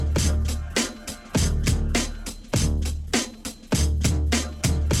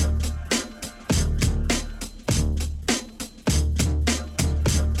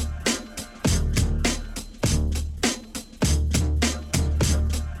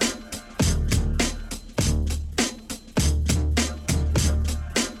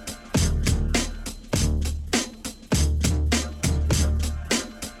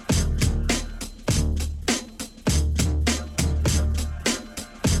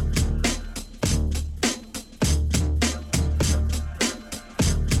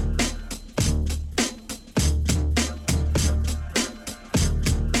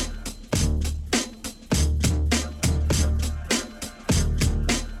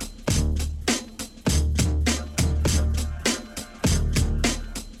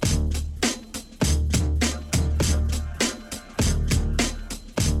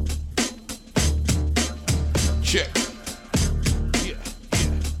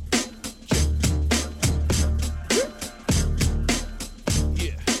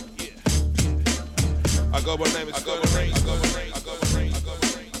go by name, it's Sterling Reigns.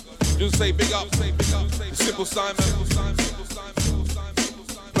 Just say big up, Simple Simon.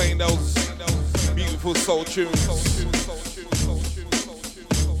 Playing those beautiful soul tunes.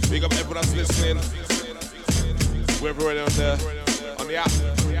 Big up everyone that's listening. We're already on the app,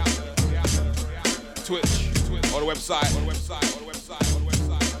 Twitch, or the website.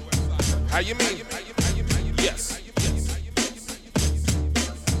 How you mean? Yes.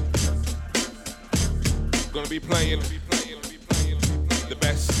 Gonna be playing the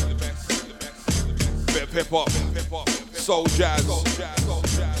best bit of hip hop, soul jazz.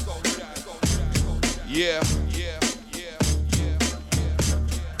 Yeah.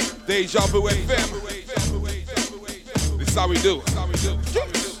 Deja Vu FM. This is how we do.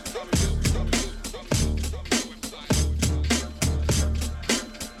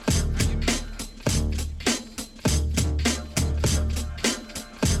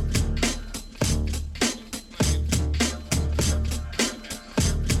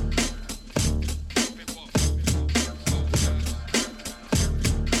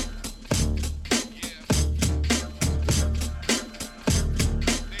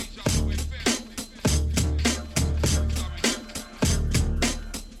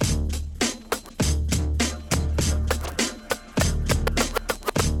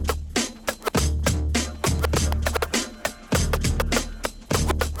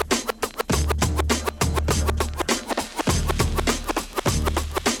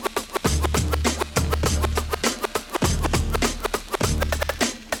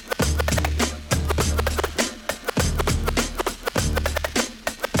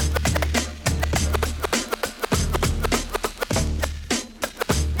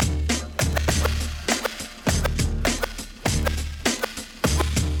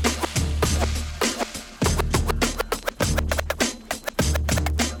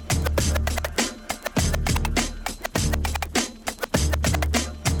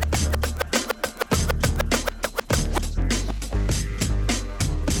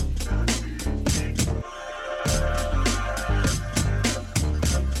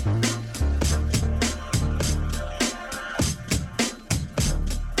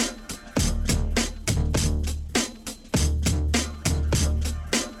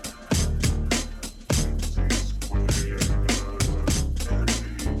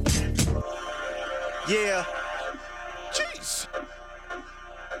 Yeah. Jeez.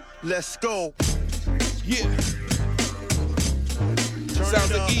 Let's go. Yeah.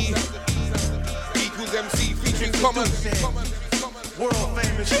 Sounds of E. Equals MC featuring Common. World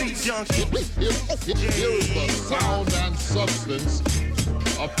famous street junkie. Here is the sound and substance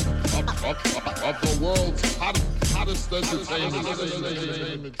of the world's hottest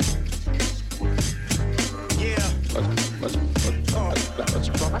entertainment. Yeah.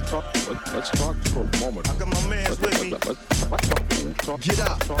 Let's talk for a moment. I got my mans with me. Get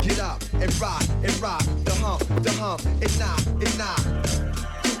up, and rock, the hump, and knock.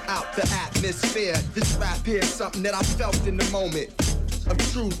 Out the atmosphere. This rap here is something that I felt in the moment. Of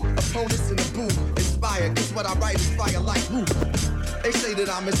truth, opponents in the booth. Inspired, cause what I write is fire like roof. They say that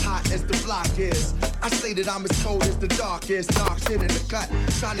I'm as hot as the block is. I say that I'm as cold as the dark is. Knocks in the cut,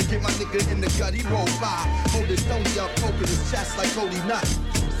 trying to get my nigga in the gut. He rolled by, hold his stony up, poking his chest like Cody Nut.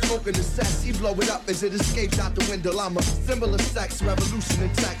 Smoking the cess, he blow it up as it escaped out the window. I'm a symbol of sex, revolution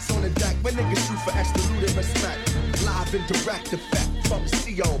and text on the deck. When niggas shoot for extra loot and respect. Live and direct effect from the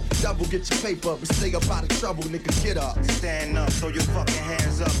CO. Double get your paper, but stay up out of trouble, nigga, get up. Stand up, throw your fucking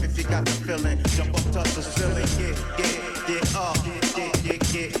hands up if you got the feeling. Jump up, touch the ceiling, get up,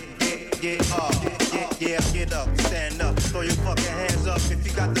 get up, get up, stand up, throw your fucking hands up if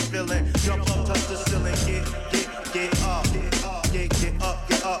you got the feeling. Jump up, touch the ceiling, get up,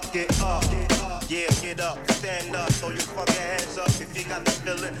 get up, yeah, get up, stand up, throw your fucking hands up if you got the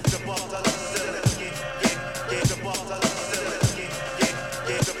feeling. Jump up, touch the ceiling, jump up, touch the ceiling,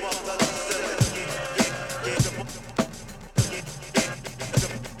 jump up, touch the ceiling, jump up.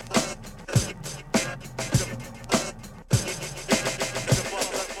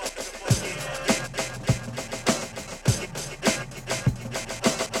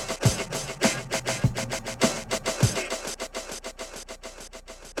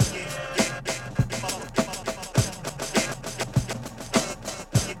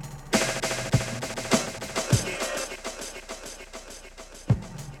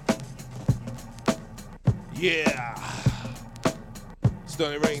 Yeah.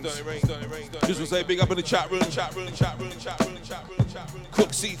 Stoney Reigns. Just to say big up in the chat room.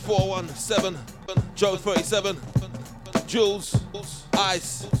 Cook Seat 417, Joe 37, Jules,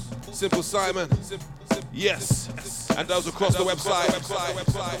 Ice, Simple Simon. Yes. and those across the website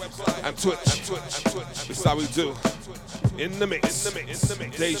and Twitch. This is how we do. In the mix.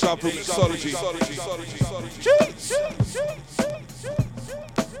 Deja Vu Mixology.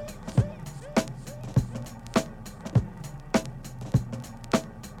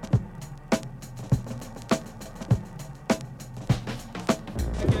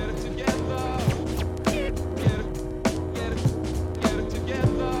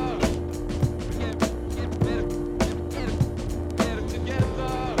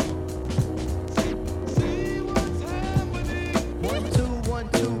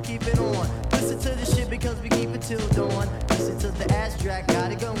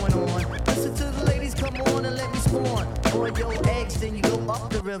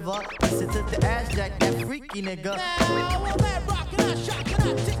 Listen to the ass jack, that freaky nigga. Now I'm mad rockin', I shockin',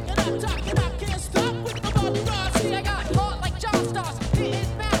 I tickin', I talkin', I can't stop with the Bobby Ross. See, I got heart like John Stars,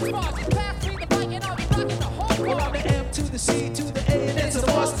 hitting mad bars. Pass me the mic and I'll be rockin' the whole bar. I'm the M to the C to the A and it's a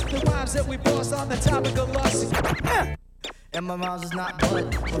boss. The rhymes that we boss on the topic of lust. And my rhymes is not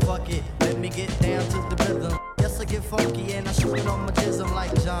but fuck it, let me get down to the rhythm. Yes, I get funky and I shoot it on my jism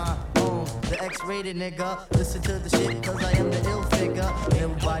like John Holmes, the X-rated nigga. Listen to the shit cause I am the ill figure.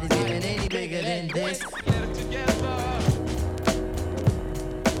 Everybody's getting any bigger than this. Get it together.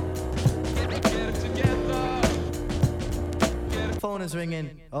 Get it together. Phone is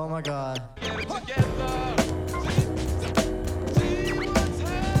ringing, oh my god. Get it together.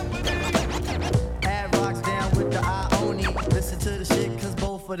 Add rocks down with the Ioni. Listen to the shit cause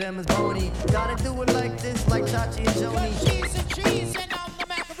both of them is bony. Gotta do it like this, like Chachi and Joni. Cheese and cheese and I'm the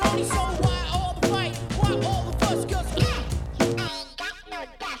macaroni. So why all the fight? Why all the fuss? Cause yeah,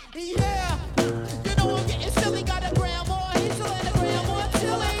 you know I'm getting silly. Got a grandma, he's still in a grandma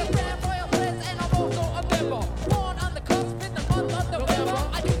chili. Grandma Prince and I'm also a member. Born on the cusp in the month of November.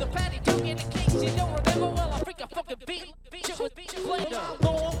 I do the patty duke in case you don't remember. Well, I freak a fucking beat. Shit with splendor.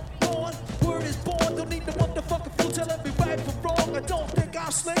 On, word is born. Don't need the motherfucking fool telling me right from wrong. I don't think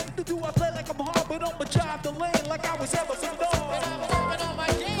I'm slick. Do I play like I'm hard, but I'ma drive the lane like I was ever been on. And I'm working on my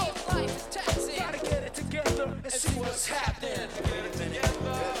game. Life is taxing. Gotta get it together and see what's happening. Get it together.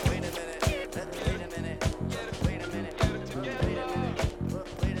 Wait a minute. Wait a minute. Wait a minute. Get it together.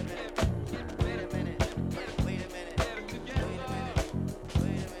 Wait a minute. Wait a minute. Wait a minute. Get it together.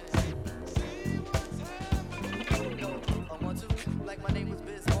 Wait a minute. See what's happening. I want to, like my name was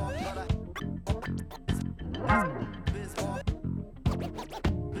Bismarck, but Bismarck.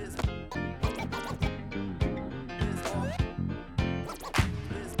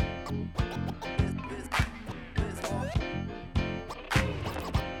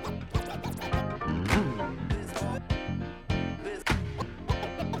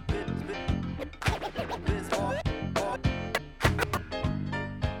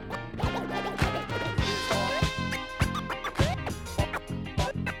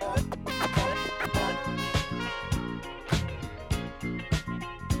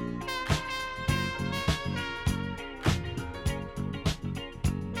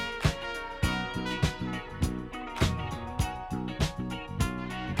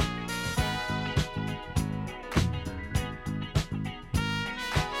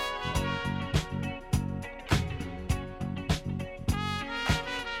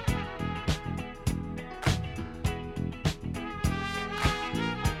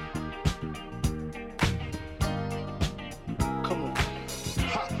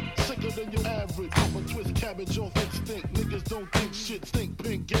 Cabbage off instinct, niggas don't think shit, stink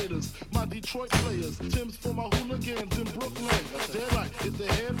pink gators. My Detroit players, Tim's for my hooligans in Brooklyn. They're like, is the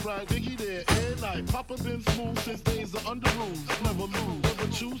head right? Biggie there, air night. Papa been smooth since days of under rules. Never lose, never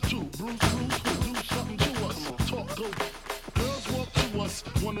choose to. Bruce, do something to us. Talk, go. Girls walk to us,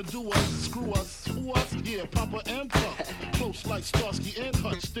 wanna do us, screw us, who us? Yeah, Papa and Pup. Close like Starsky and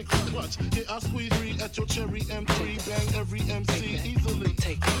Hutch, stick to clutch. Yeah, I squeeze 3 at your cherry M3, bang every MC easily.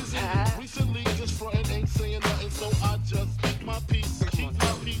 Recently, just frontin' ain't saying nothing, so I just speak my peace. Keep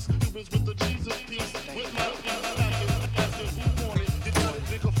my peace, Cubans with the Jesus peace. With my peace, asking who want it. Did that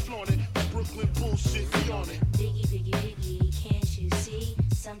nigga flaunt it? Brooklyn bullshit, we on it. Biggie, Biggie, Biggie, can't you see?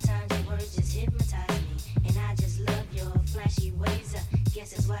 Sometimes your words just hypnotize me, and I just love your flashy ways.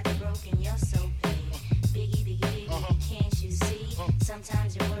 Guess that's why they're broken, you're so big. Biggie, Biggie, Biggie, can't you see?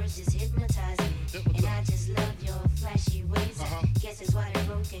 Sometimes your words just hypnotize me, and I just love your flashy ways. Guess that's why they're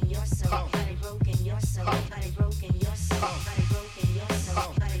broken, you're so. How they broken your soul? How they broken your soul? How they broken your soul? How they broken your soul?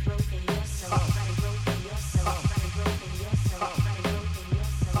 How they broken your soul? How they broken your soul? How they broken your soul? How they broken your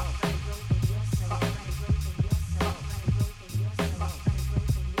soul? How they broken your soul? How they broken your soul? How they broken your soul? How they broken your soul? How they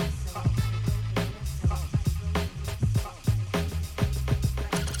broken your soul?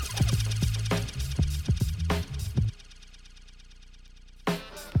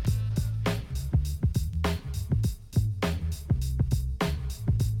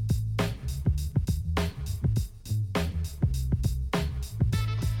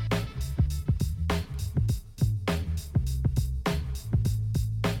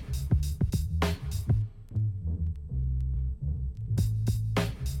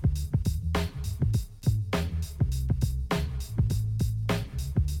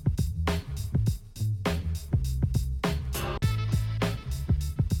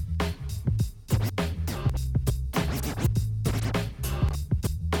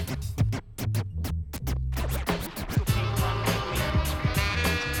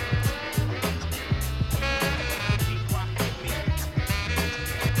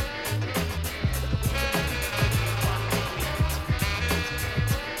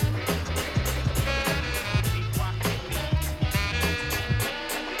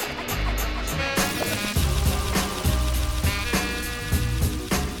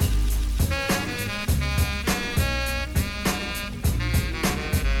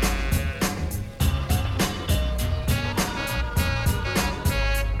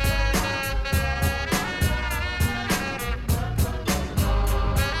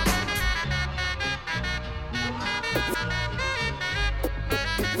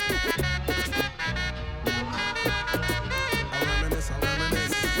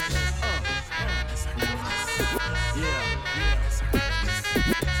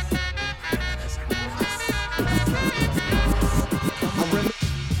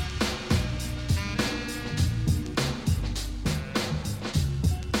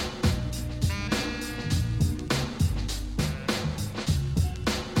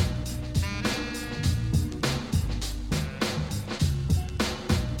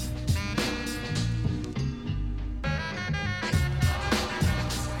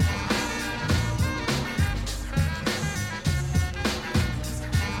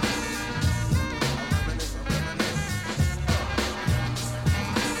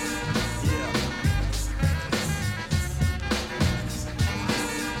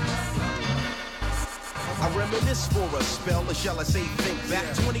 I reminisce for a spell, or shall I say think back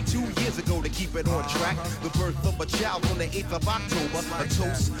 22 years ago to keep it on track. The birth of a child on the 8th of October, a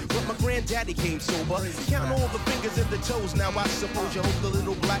toast, but my granddaddy came sober. Count all the fingers and the toes, now I suppose you hope the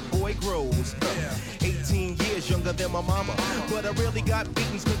little black boy grows. 18 years younger than my mama, but I really got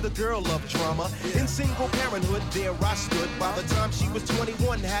beatings cause the girl loved drama. In single parenthood, there I stood. By the time she was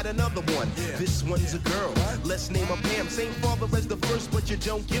 21, had another one. This one's a girl, let's name her Pam. Same father as the first, but you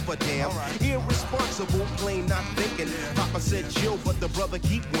don't give a damn. Irresponsible, plain not thinking. Papa said chill, but the brother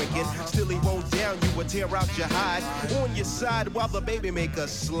keep winking. Still he won't down, you would tear out your hide. On your side while the baby make a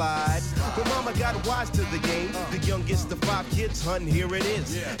slide. But mama got wise to the game. The youngest of 5 kids, hun, here it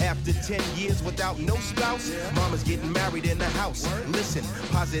is. After 10 years without no spouse, mama's getting married in the house. Listen,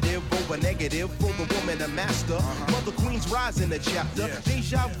 positive over negative for the woman a master. Mother Queen's rise in the chapter.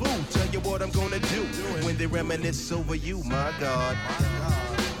 Deja vu, tell you what I'm gonna do when they reminisce over you, my God.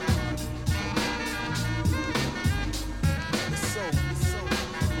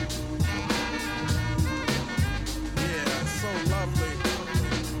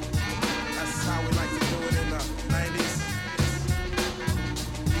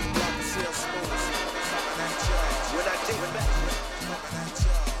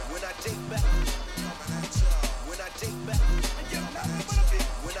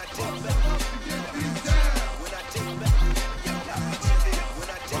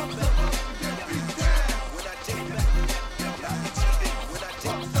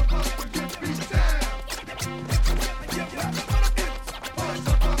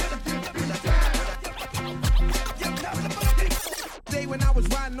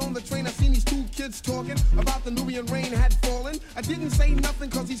 Talking about the Nubian rain had fallen. I didn't say nothing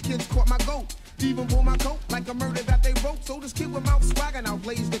cause these kids caught my goat. Even pull my coat like a murder that they wrote. So this kid with mouth swagger now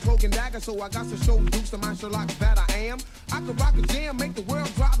plays the cloak and dagger. So I got to show Dukes the man Sherlock that I am. I could rock a jam, make the world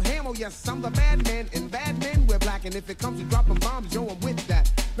drop ham. Oh yes, I'm the bad man, and bad men wear black. And if it comes to dropping bombs, yo, I'm with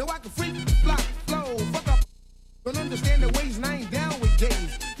that. No, I can freak, fly, flow, fuck up. Don't understand the ways and I ain't down with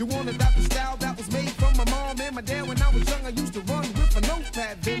days. You want to adopt the style that was made from my mom and my dad. When I was young, I used to run with a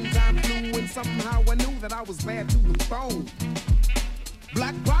notepad. Then time flew and somehow I knew that I was bad to the bone.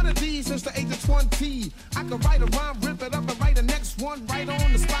 Black prodigy since the age of 20. I could write a rhyme, rip it up and write the next one right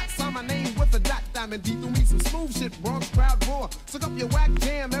on the spot. Sign my name with a dot, diamond D. Through me some smooth shit, Bronx crowd roar. Suck up your whack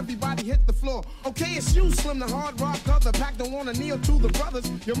jam, everybody hit the floor. Okay, it's you, Slim, the hard rock other. Pack don't wanna kneel to the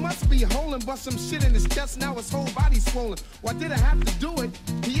brothers. You must be holding, bust some shit in his chest. Now his whole body's swollen. Why did I have to do it?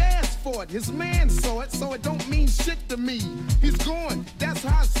 He asked for it, his man saw it, so it don't mean shit to me. He's gone, that's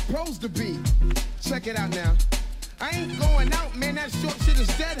how it's supposed to be. Check it out now. I ain't going out, man, that short shit is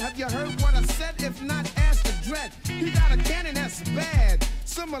dead. Have you heard what I said? If not, ask the dread. He got a cannon that's bad,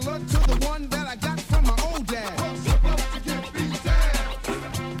 similar to the one that I got from my old dad. What's supposed to get beat down?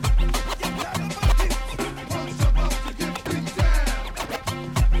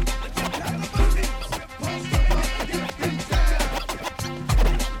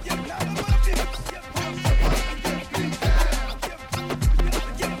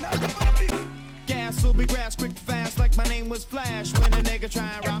 Grass quick fast like my name was Flash. When a nigga try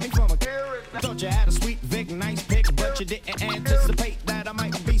and rob me from a thought you had a sweet Vic, nice pick, but you didn't anticipate that I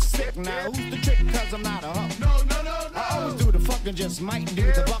might be sick. Now who's the trick? Cause I'm not a huck. No. I always do the fucking, just might do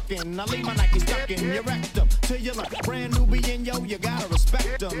the bucking. I leave my Nike stuck in your rectum till you look brand Nubian, yo. You gotta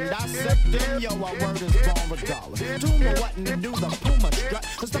respect them, dissect them, yo. Our word is born regardless. Tumor wasn't to do the Puma strut.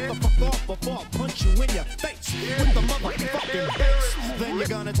 And step the fuck off before I punch you in your face with the motherfucking bass. Then you're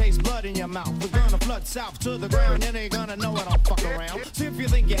gonna taste blood in your mouth. We're gonna flood south to the ground, and ain't gonna know I don't fuck around. See if you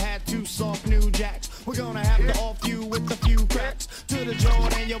think you had two soft new jacks. We're gonna have to off you with a few cracks to the jaw,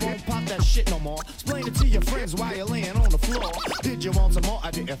 and you won't pop that shit no more. Explain it to your friends while you're laying on the floor. Did you want some more?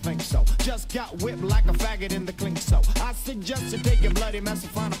 I didn't think so. Just got whipped like a faggot in the clink, so I suggest you take your bloody mess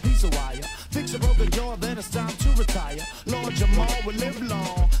and find a piece of wire. Fix a broken jaw, then it's time to retire. Lord Jamal will live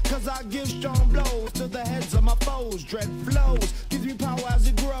long, cause I give strong blows to the heads of my foes. Dread flows, gives me power as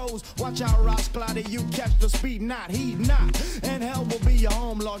it grows. Watch out, Ross Clotty, you catch the speed, not heed not. And hell will be your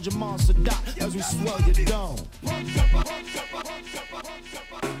home, Lord Jamal Sadat, as we swell your dome.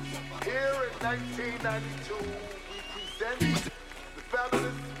 Here in 1992, we present the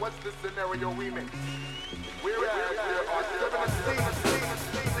fabulous What's the Scenario remix. Whereas there are 7 scenes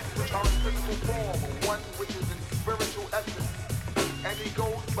which are in physical form, one which is in spiritual essence, and he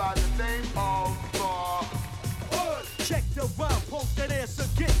goes by the name of Check the rhyme, post that answer,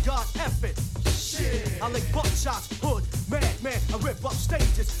 get God F it. Shit. I lick buckshots, hood, man, I rip up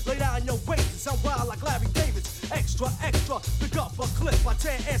stages, lay down your wages, I'm wild like Larry Davis. Extra, pick up a clip, I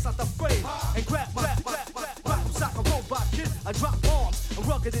tear ass out the frame, and grab my rap like a robot kid, I drop bombs, and I'm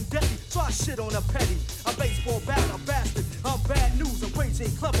rugged and deadly, try shit on a petty. I'm baseball bat, a bastard. I'm bad news, I'm crazy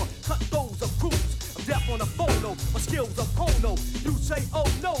and clever. Cut those of crews. I'm deaf on the phono, my skills are porno. You say, oh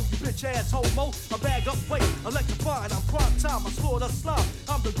no, you bitch ass homo. I bag up weight, electrifying, I'm prime time. I slaughter slime,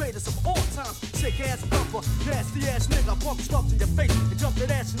 I'm the greatest of all time. Sick ass bumper, nasty ass nigga. Pump stuff in your face and dump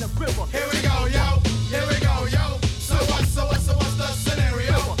that ass in the river. Here we go, yo. Here we go, yo. So what's the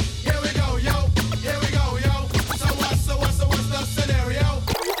scenario? Here we go, yo. Here we go, yo. So what's the scenario?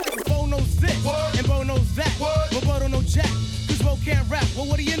 Bo knows this, What? and Bo knows that. What? But Bo don't know jack, cause Bo can't rap. Well,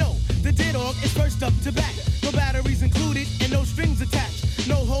 what do you know? The dead dog is first up to back. No batteries included and no strings attached.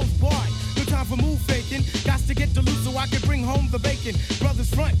 No holds barred. No time for move faking. Got to get the loot so I can bring home the bacon.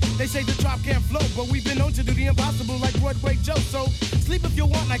 Brothers front, they say the drop can't flow, but we've been known to do the impossible like Broadway Joe. So sleep if you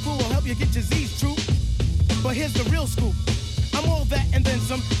want, like who will help you get your Z's true. But here's the real scoop. I'm all that and then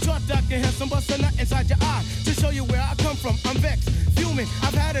some. Short, dark, and handsome, bust a nut inside your eye to show you where I come from. I'm vexed, fuming.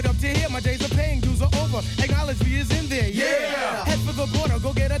 I've had it up to here. My days of paying dues are over. Acknowledge me is in there. Yeah. Head for the border,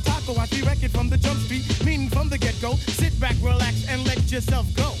 go get a taco. I see record from the jump street, meaning from the get-go. Sit back, relax, and let yourself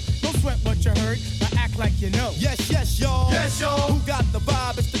go. Don't sweat what you heard, but act like you know. Yes, yes, y'all. Yes, y'all. Who got the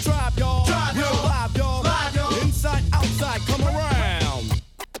vibe? It's the tribe, y'all. Tribe, Real y'all. live, y'all. Live, y'all. Inside, outside, come around.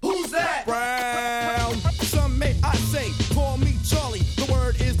 Who's that? Brown. Some may I say, call me Charlie. The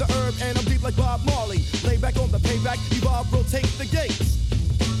word is the herb, and I'm deep like Bob Marley. Lay back on the payback, evolve, rotate the gates.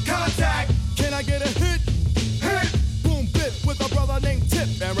 Contact. Can I get a hit? Hit. Boom, bit with a brother named Tip.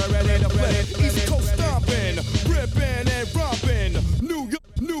 And we're ready to play. East Coast stomping, ripping and romping.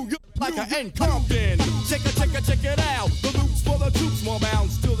 New York, like an N Compton. Check it out. The loops for the troops, more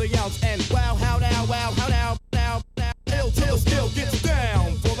bounds to the ounce. And wow, how now. Ill till still gets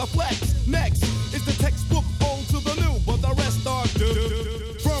down for the flex. Next is the textbook old to the new, but the rest are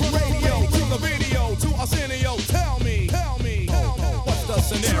due. From radio to the video to Arsenio, tell me, what's the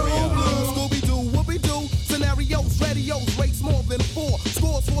scenario? True blue, Scooby-Doo, whoopie-doo. Scenarios, radios, rates more than 4.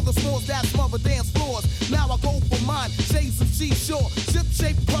 Scores for the scores that smother dance floors. Now I go for mine, shades of seashore. Ship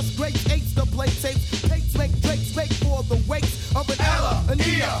shape, crush grapes, eights to play tapes. Pates make drakes, make for the wakes of an Ella, an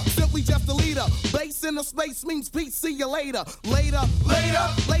Ea. Simply just a leader. Base in the space means peace, see you later. Later,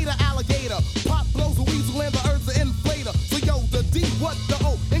 alligator. Pop blows a weasel and the earth's an inflator. So yo, the D, what the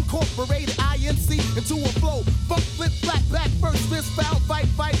O? Incorporated INC into a flow. Funk, flip, flat, back, first, fist, foul, fight,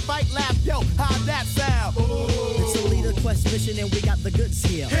 laugh. Yo, how'd that sound? It's a leader quest mission and we got the goods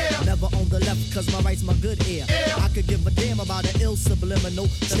here. Never on the left cause my right's my good ear. I could give a damn about an ill subliminal.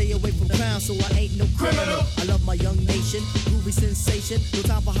 Stay away from crime so I ain't no criminal. I love my young nation, groovy sensation. No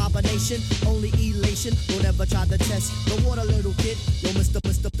time for hibernation, only elation. Don't ever try to test the water, little kid. Yo, Mr.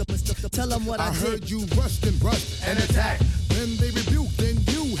 Tell them what I heard did. you rushed and attacked. Then they rebuked, then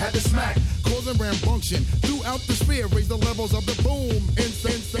you had to smack. Causing rambunction throughout the sphere. Raise the levels of the boom.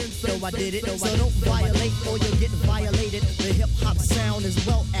 Yo, I did it. So don't violate or you'll get violated. The hip-hop sound is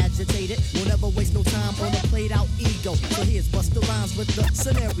well agitated. We'll never waste no time on a played-out ego. So here's Busta Rhymes with the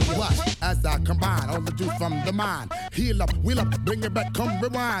scenario. Watch as I combine all the juice from the mind. Heal up, wheel up, bring it back, come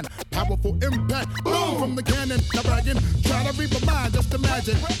rewind. Powerful impact, boom from the cannon. Now bragging, try to read my mind, just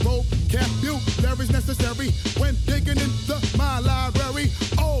imagine. Vocabulary's necessary when digging into my library.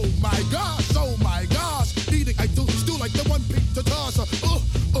 Oh my gosh, eating I do stew like the one pizza tosser.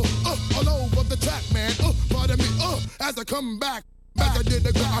 All over the track, man. Pardon me, as I come back. As I did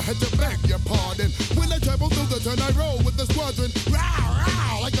the girl, I had to beg your pardon. When I travel through the turn, I roll with the squadron.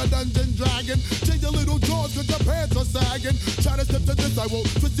 Row, like a dungeon dragon. Change your little jaws cause your pants are sagging. Try to step to this, I will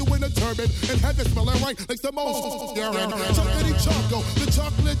twist you in a turban. And have it smelling right like some old urine. Chocolatey choco, the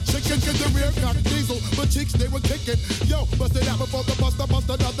chocolate chicken. Cause the rear cock diesel, but cheeks they were kicking. Yo, bust it out before the buster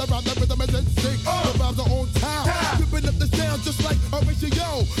another round. The rhythm is in sync. The vibes are on time. Ripping up the sound just like a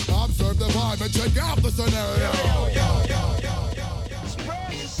ratio. Observe the vibe and check out the scenario.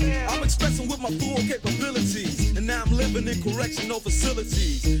 I'm expressing with my full capabilities, and now I'm living in correctional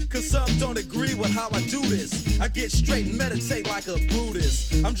facilities. Cause some don't agree with how I do this. I get straight and meditate like a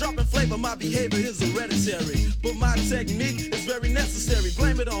Buddhist. I'm dropping flavor, my behavior is hereditary, but my technique is very necessary.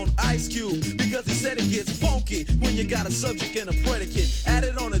 Blame it on Ice Cube, because he said it gets funky when you got a subject and a predicate. Add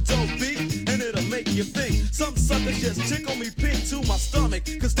it on a dope beat, and it'll make you think. Some suckers just tickle me pink to my stomach,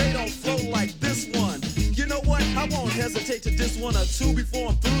 cause they don't flow like this one. You know what? I won't hesitate to diss one or two before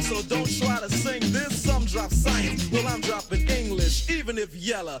I'm through, so don't try to sing this. Some drop science, well I'm dropping English, even if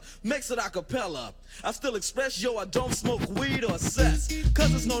yella makes it a cappella. I still express, yo, I don't smoke weed or cess,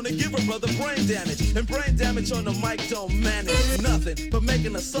 cause it's known to give a brother brain damage, and brain damage on the mic don't manage nothing but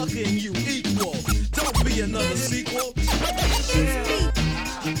making a sucker in you equal. Don't be another sequel.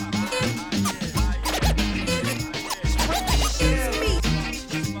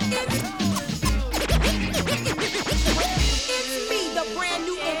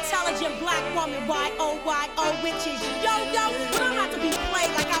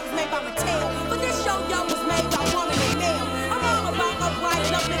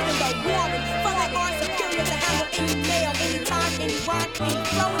 keep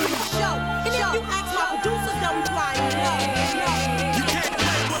flowing in the show. And if you ask my producers, know we flying low. You can't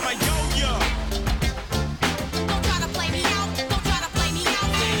play with my yo-yo. Don't try to play me out. Don't try to play me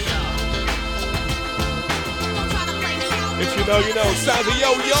out. Don't try to play me out. If you know, you know. Sounds of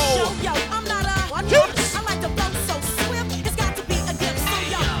yo-yo. Yo, I'm not a one note. I like to flow so swift. It's got to be a gift. So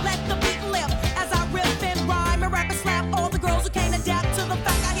yo, let the beat lift as I rip and rhyme and rap and slap all the girls who can't adapt to the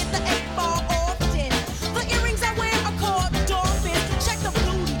fact I hit the 8-ball often. The earrings I wear are called dolphins. Check the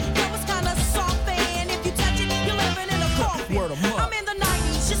booty, yo, it's kinda soft, and if you touch it, you're living in a coffin. Word 'em up. I'm in the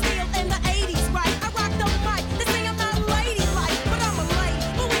 90s, you're still in the 80s, right? I rock the mic. They say I'm not ladylike, but I'm a lady.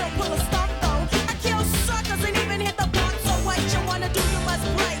 But we don't pull a stunt though. I kill suckers and even hit the block. So what you wanna do? You must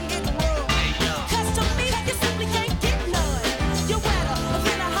play hit the world. 'Cause to me, you simply can't get none. You're wetter,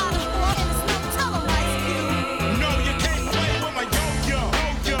 than a hotter, and it's no telling Ice Cube. No, you can't play with my yo-yo.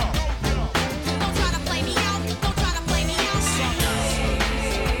 Don't try to play me out. Don't try to play me out.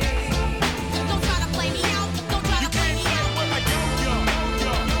 Don't try to play me out. Don't try to play me out. With my yo-yo.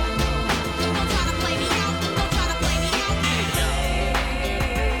 Don't try to play me out. Don't try to play me out.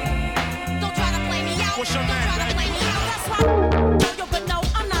 Don't try to play me out. What's your Don't name, try to baby? play me out. That's why, yo, but no,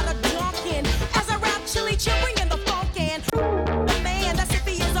 I'm not a drunken. As I rap chili chill, bringing the funk in. The man, that's if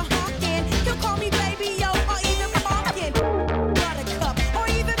he is a honkin'. He'll call me baby, yo, or even pumpkin. Buttercup, or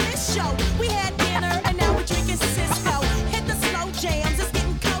even Miss Show. We had dinner, and now we're drinking Cisco. Hit the slow jams, it's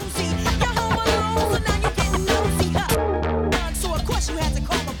getting cozy. You're home alone, so now you're getting nosy. So of course you had to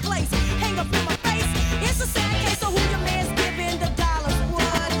call my place. Hang up in my face. It's a sad case of who your man's giving the dollars.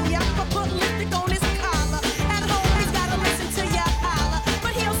 What? Yep, I put lipstick on his collar. At home, he's gotta listen to ya holler.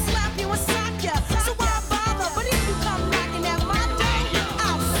 But he'll slap you and sock ya. So why bother? But if you come knocking at my door,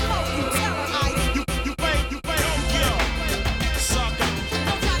 I'll smoke you, tell her Ice. You play yo-yo. Sucker.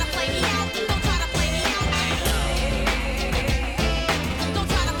 Don't try to play me out. Don't try to play me out. Don't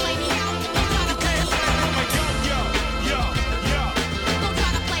try to play me out. Don't try to play me out. With my yo-yo. Don't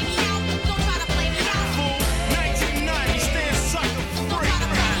try to play me out. Don't try to play me out. Fool. 1990, stand sucker free.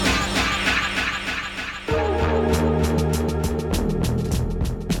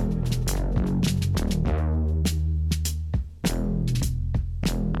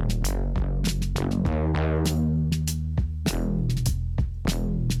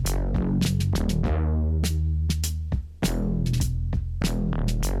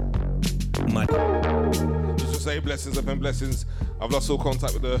 Just to say blessings upon blessings. I've lost all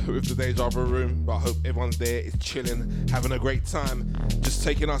contact with the Deja Vu room, but I hope everyone's there, is chilling, having a great time, just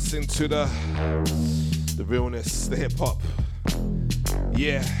taking us into the realness, the hip hop.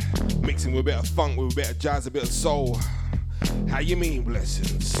 Yeah, mixing with a bit of funk, with a bit of jazz, a bit of soul. How you mean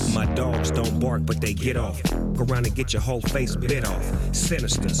blessings? My dogs don't bark, but they get off. Go around and get your whole face bit off.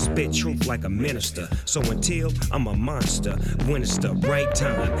 Sinister, spit truth like a minister. So until I'm a monster, when it's the right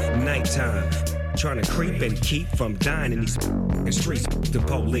time, nighttime. Trying to creep and keep from dying in these streets. The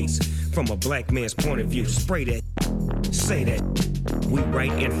police, from a black man's point of view, spray that, say that. We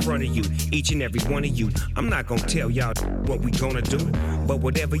right in front of you, each and every one of you. I'm not gonna tell y'all what we gonna do, but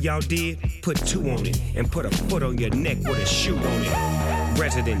whatever y'all did, put 2 on it and put a foot on your neck with a shoe on it.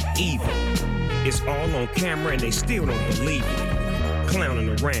 Resident Evil, it's all on camera and they still don't believe it. Clowning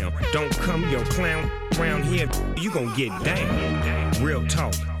around, don't come your clown around here, you gon' get down. Real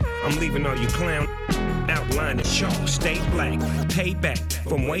talk, I'm leaving all you clown outline the show. Stay black, pay back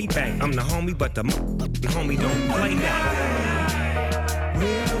from way back. I'm the homie, but the homie don't play that.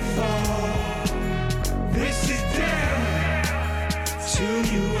 We'll fall. This is down to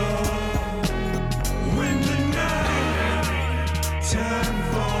you all. When the night time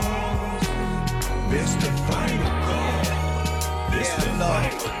falls, this the final call. This the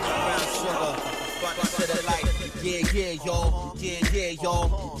final call. Yeah, y'all.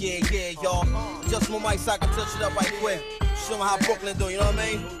 Yeah, y'all. Just one mic so I can touch it up right quick. Show them how Brooklyn do, you know what I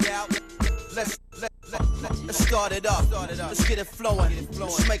mean? Yeah. Let's start it up. Let's get it flowing.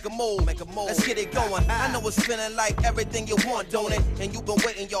 Let's make a move. Let's get it going. I know it's feeling like everything you want, don't it? And you've been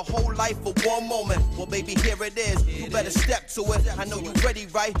waiting your whole life for one moment. Well, baby, here it is. You better step to it. I know you ready,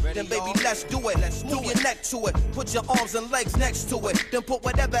 right? Then, baby, let's do it. Move your neck to it. Put your arms and legs next to it. Then put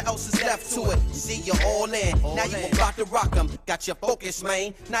whatever else is left to it. See, you're all in. Now you about to rock them. Got your focus,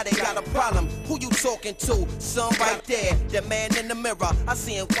 man. Now they got a problem. Who you talking to? Son right there. The man in the mirror. I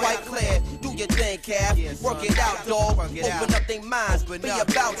see him quite clear. Do your thing, Cav. Work it out, dog. Open up their minds, be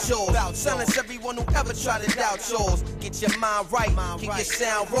about yours. Silence everyone who ever tried to doubt yours. Get your mind right, keep your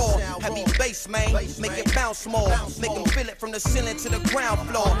sound raw. Heavy bass, man, make it bounce more. Make them feel it from the ceiling to the ground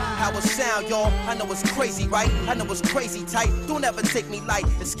floor. How it sound, y'all? I know it's crazy, right? I know it's crazy tight. Don't ever take me light.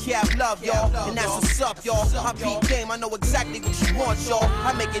 It's Cap Love, y'all. And that's what's up, y'all. I beat game, I know exactly what you want, y'all.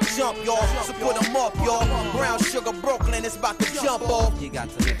 I make it jump, y'all. So put them up, y'all. Brown Sugar Brooklyn, it's about to jump off. You got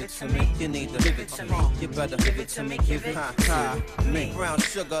to give it to me. You need to give it to me. You better give it to me. Give it to me. Brown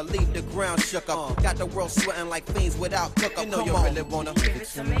Sugar, leave the ground shook up. Got the world sweating like fiends without cook up. You know you really wanna give it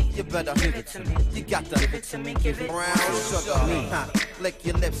to me. You better give it to me. You got to give it to me. Give it Brown Sugar. Lick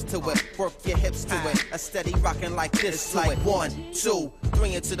your lips to it, work your hips to it. A steady rockin' like this, like 1, 2,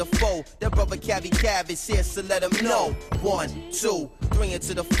 3 into the 4. That brother Cav is here, so let him know. 1, 2, 3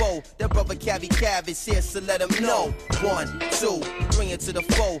 into the 4. That brother Cav is here, so let him know. 1, 2, 3 into the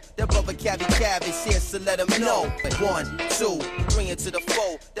 4. That brother Cav is here, so let him know. 1, 2, 3 into the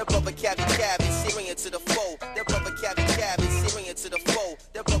 4. That brother Cav is here, 3 into the 4. That brother Cav is here, 3 into the 4.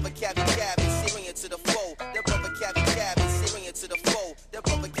 That brother Cav is here, 3 into the 4. That brother Cav is here, 3 into the 4. That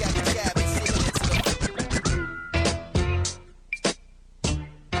brother Cav is here, 3 into the 4.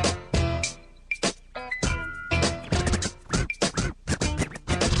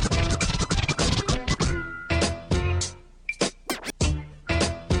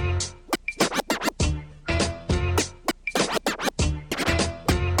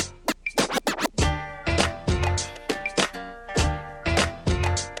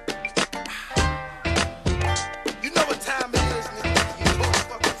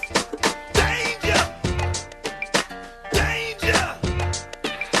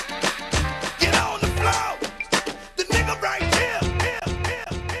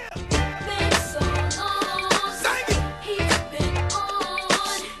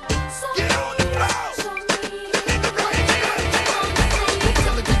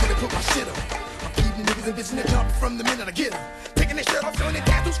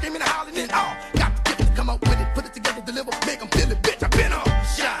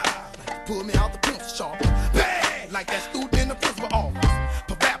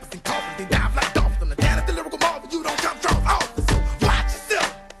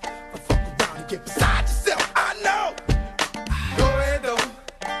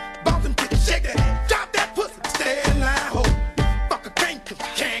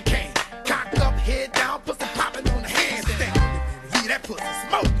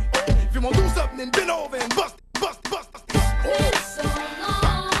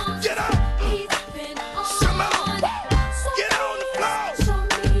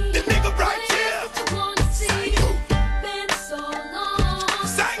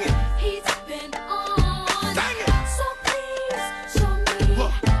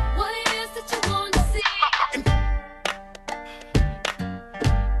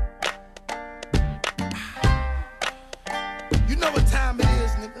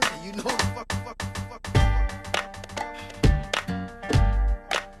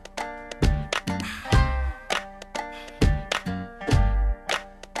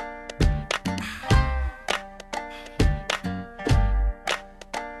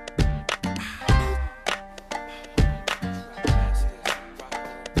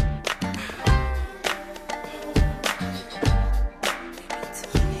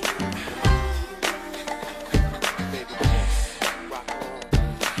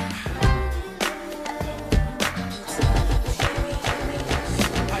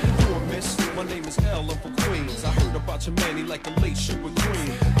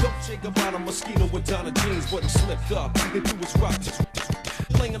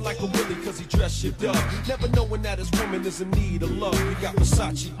 In need of love, we got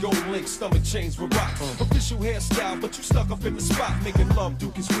Versace, gold link, stomach chains with rocks. Official hairstyle, but you stuck up in the spot, making love.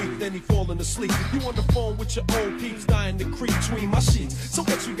 Duke is weak, then he falling asleep. You on the phone with your old peeps, dying to creep between my sheets. So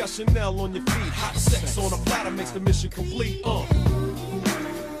what you got Chanel on your feet? Hot sex on a platter makes the mission complete. I wanna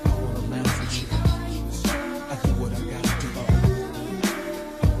laugh with you. I do what I gotta do.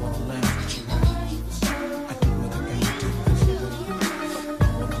 I wanna laugh with you. I do what I gotta do.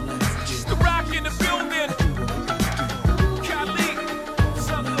 I wanna laugh with you. The rock in the building.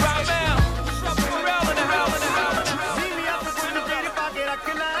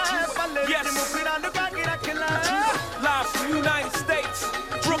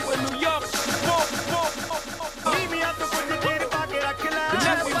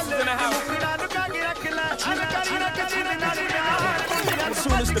 As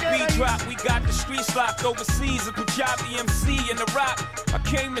soon as the beat drop, we got the streets locked overseas. A Punjabi MC in the rock. I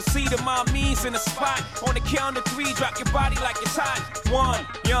came to see the mommies in the spot. On the count of 3, drop your body like it's hot. 1,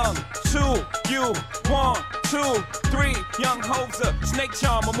 young, 2, you. 1, 2, 3, young Hoser. Snake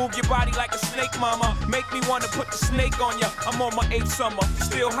charmer, move your body like a snake, mama. Make me wanna put the snake on ya. I'm on my 8th summer,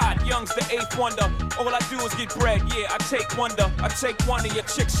 still hot. Young's the 8th wonder. All I do is get bread, yeah. I take wonder. I take one of your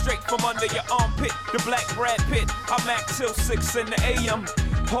chicks straight from under your armpit. The black Brad Pitt. I'm at till 6 in the AM.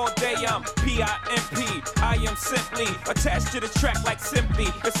 All day I'm P.I.M.P. I am simply attached to the track like simply.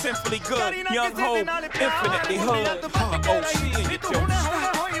 It's simply good. Young Ho, infinitely hood. OC and you don't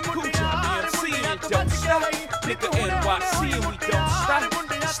stop. Kuja BMC and you don't stop. Nigga NYC and we don't stop.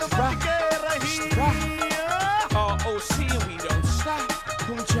 Stop. ROC and we don't stop.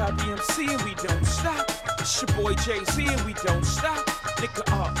 Kuja BMC and we don't stop. It's your boy Jay-Z and we don't stop. Nigga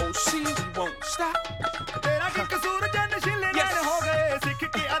ROC and we won't stop.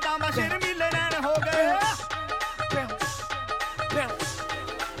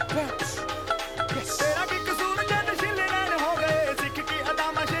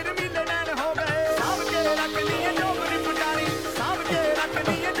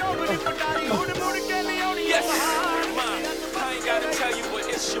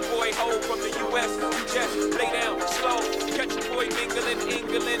 It's your boy Ho from the US. You just lay down slow. Catch your boy mingling,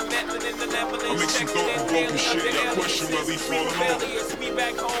 England, Netland in the Netherlands. I make some dope and broken shit. That question where we falling off. We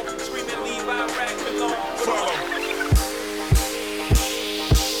back home, screaming leave Iraq alone. Follow.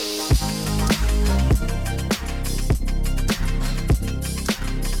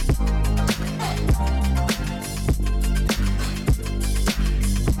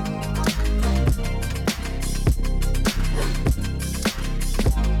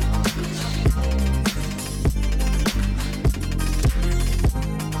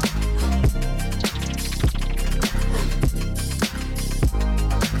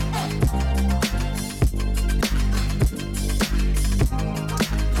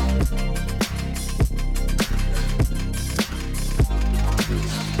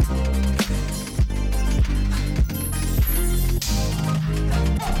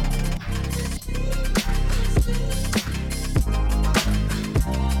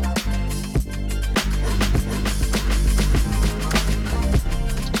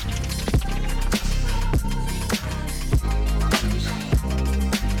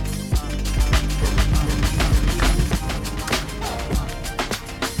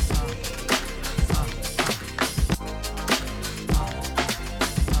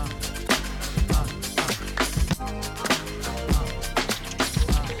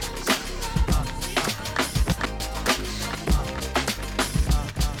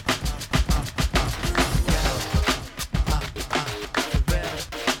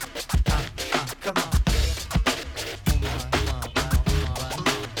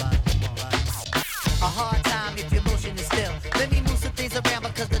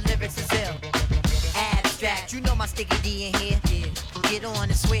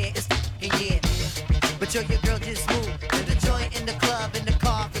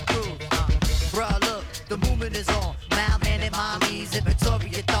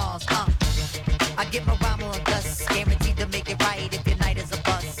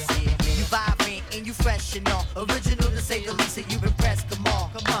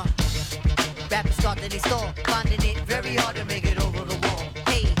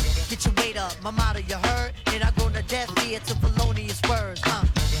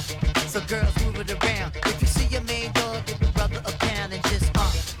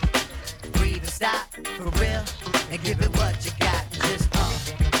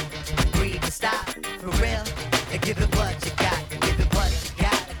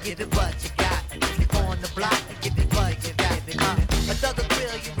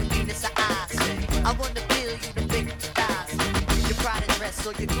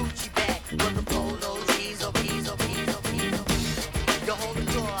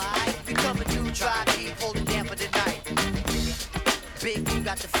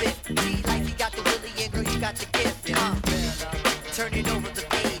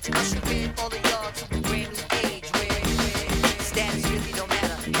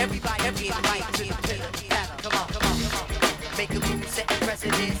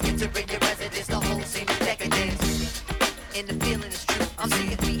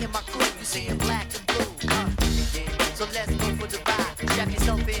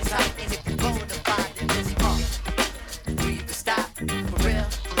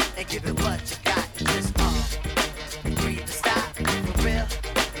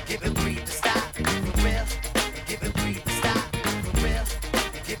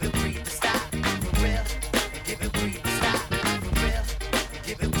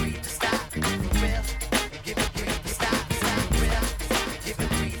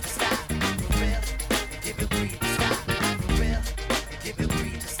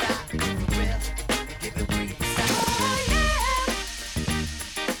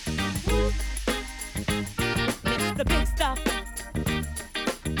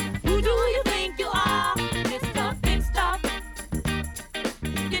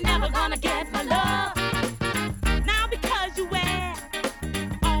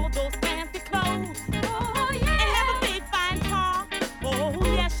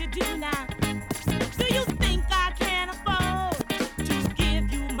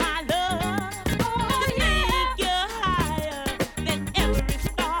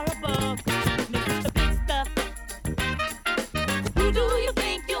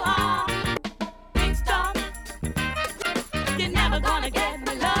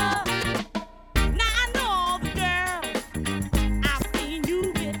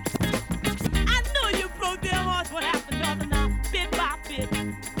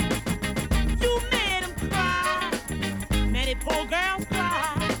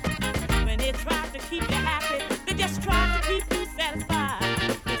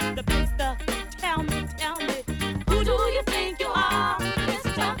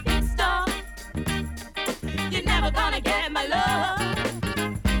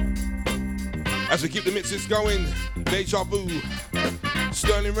 As we keep the mixes going, Deja Vu,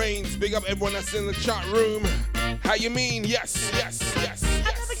 Sterling Reigns, big up everyone that's in the chat room. How you mean? Yes, yes, yes, yes.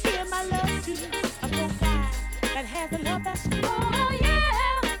 I never give my love to a poor guy that has a love that's oh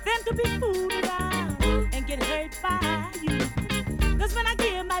yeah, than to be fooled around and get hurt by you. Cause when I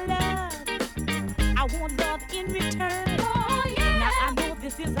give my love, I want love in return. Oh yeah. Now I know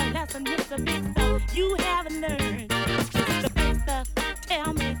this is a lesson, Mr. Big Stuff you haven't learned. Mr. Big Stuff,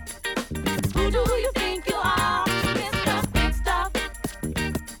 tell me, who do you think you are? Mr. Big Stuff,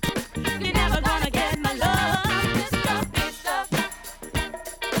 you're never gonna get my love. Mr. Big Stuff,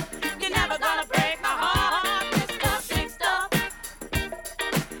 you're never gonna break my heart. Mr. Big Stuff,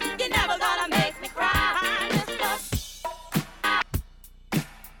 you're never gonna make me cry. Mr.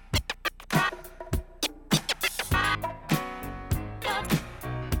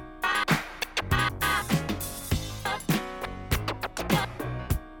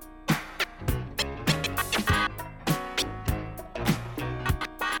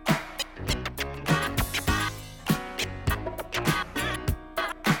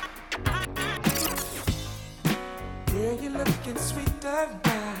 Girl, you're looking sweeter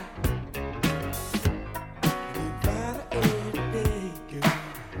now. You find every day, girl.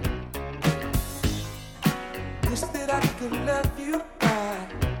 Wish that I could love you right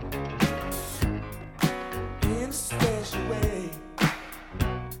in a special way.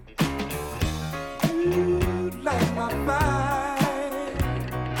 Ooh, like my mind,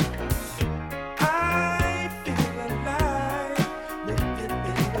 I feel alive with you,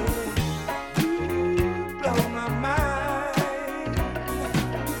 baby. You blow my mind.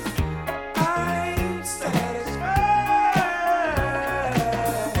 I'm satisfied.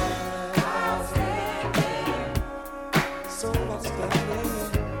 So much stuff in.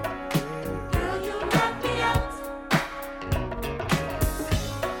 Girl, you knock me out.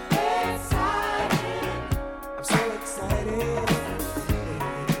 Excited. I'm so excited.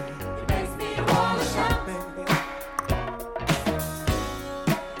 It makes me wanna shout.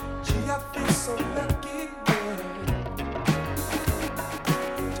 Gee, I feel so lucky, girl,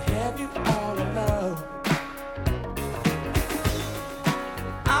 to have you all alone.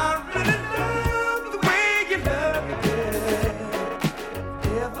 I really love the way you love me, girl.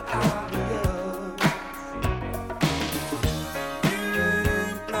 Ever I'll be yours. You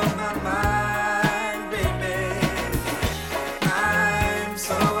blow my mind, baby. I'm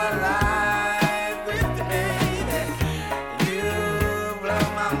so alive with you, baby. You blow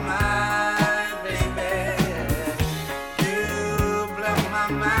my mind, baby. You blow my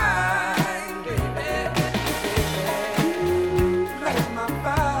mind, baby. You light my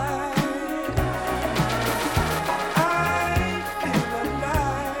fire. I feel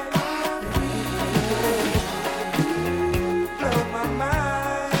alive. You blow my mind.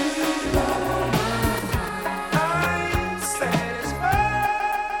 I'm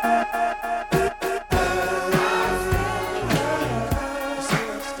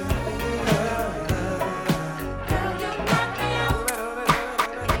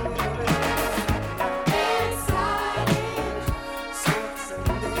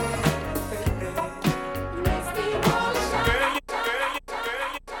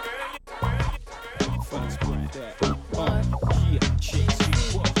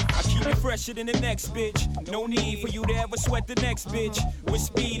I keep it fresher than the next bitch. No need for you to ever sweat the next bitch. With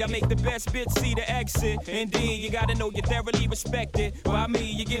speed, I make the best bitch see the exit. Indeed, you gotta know you're thoroughly respected. By me,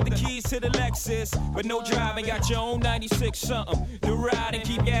 you get the keys to the Lexus. But no driving, got your own 96 something. To ride and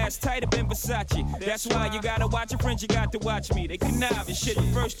keep your ass tight up in Versace. That's why you gotta watch your friends, you got to watch me. They connive and shit. The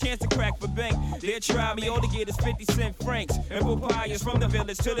first chance to crack for bank. They'll try me, all to get is 50 cent francs. And papayas from the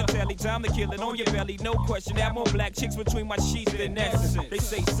village to the telly. Time to kill it on your belly, no question. Have more black chicks between my sheets than essence. They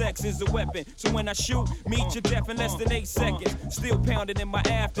say sex is a weapon. So when I shoot, meet your death in less than 8 seconds. Still pounding in my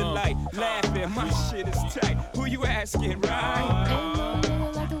afterlife. Laughing, my shit is tight. Who you asking,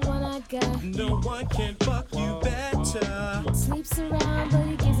 right? Like the one I got. No one can fuck you better. Sleeps around, but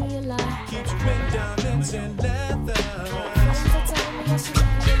he gives me a lot. Keeps red diamonds and leather. Friends are telling me I should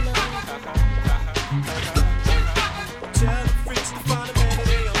leave it alone. Tell the freaks to find a man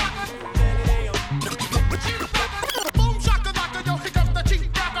they own. Boom shakalaka, yo, here comes the cheap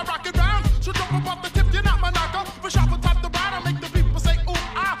rapper, rock it round. So jump up off the tip, you're not my knocker. But shop on top the ride, I make the people say, ooh,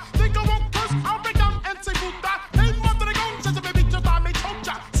 ah. Think I won't curse, I'll break down and say, puta. Hey, mother, they gon' says a baby, just I may choke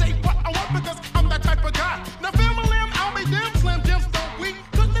ya. Say what I want because I'm that type of guy. Now, family, I'll be damn slim, Jim's don't weak.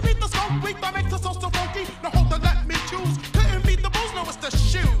 Couldn't beat the smoke weak, that makes us so funky. Now, hold on, let me choose. Couldn't beat the booze, no, it's the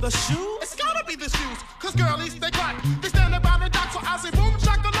shoes. The shoes? It's gotta be the shoes, cause girlies, they clack. They stand about the dock, so I say, boom,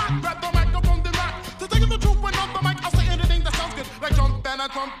 shakalaka. Grab the microphone, then rock. To take the truth when on the mic, I'll say anything that sounds good. Like jump and a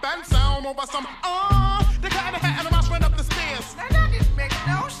trump and sound. him over some, the cat in the hat and the mouse ran up the stairs. Now that didn't make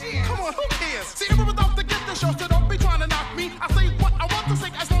no sense. Come on, who cares? See, everyone's out to get the show, so don't be trying to knock me. I say what I want to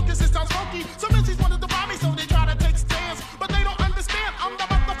say as long as it sounds funky. Some MCs wanted to buy me, so they try to take stands. But they don't understand, I'm the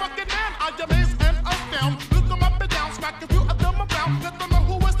motherfucking man. I amaze and astound. Look them up and down, smack a few of them around. Let them know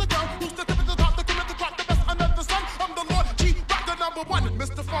who is the girl, who's the tip of the top, the commit the drop, the best under the sun. I'm the Lord Chief Rocker number one,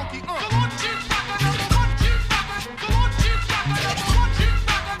 Mr. Funky. The Lord Chief Rocker number one, Chief Rocker. The Lord Chief Rocker number one, Chief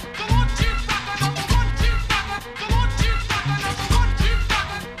Rocker. The Lord Chief Rocker number one, Chief Rocker.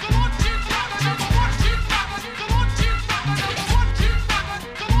 The Lord Chief Rocker number one, Chief Rocker. The Lord Chief Rocker number one, Chief Rocker. The Lord Chief Rocker number one, Chief Rocker.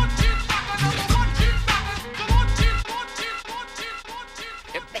 The Lord Chief Rocker number one, Chief Rocker. The Lord Chief, Lord Chief, Lord Chief, Lord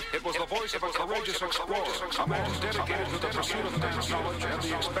Chief. It was the voice of a courageous explorer, a man dedicated to the pursuit of dance knowledge and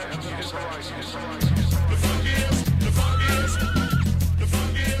the expansion of his horizons. The funk is, the funk is, the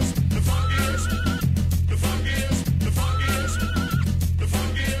funk is, the funk is, the funk is, the funk is, the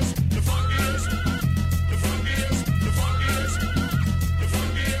funk is, the funk is, the funk is, the funk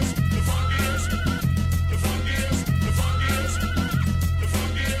is, the funk is, the funk is, the funk is, the funk is, the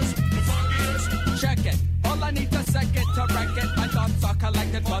funk is, the funk is. Check it. All I need a second to wreck it. My thoughts are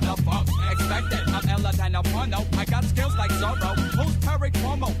collected for the fuck expected. I'm ella than a porno. I got skills like Zorro. Who's Perry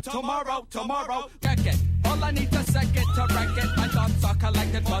Cuomo? Tomorrow. Check it. All I need a second to wreck it. My thoughts are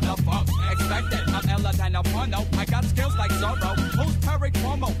collected for the fuck expected. I'm ella than a porno. I got skills like Zorro. Who's Perry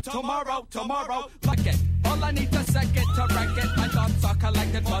Cuomo? Tomorrow. Fuck it. All I need a second to wreck it. My thoughts are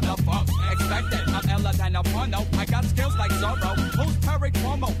collected for the fuck expected. I'm ella than a porno. I got skills like Zorro. Who's Perry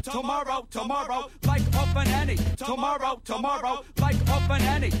Cuomo? Tomorrow. Like open any. Tomorrow. Like open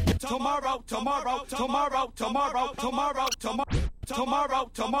any. Tomorrow.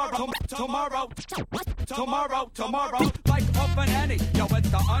 Like open any. Yo, it's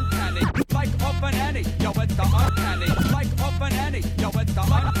the uncanny. Like open any. Yo, it's the uncanny. Like open any. Yo, it's the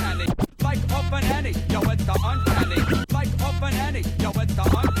uncanny. Like open any. Yo, it's the uncanny. Like open any. Yo, it's the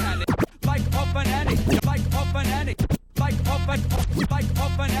uncanny. Like open any. Like open any. Like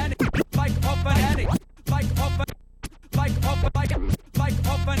open any. Like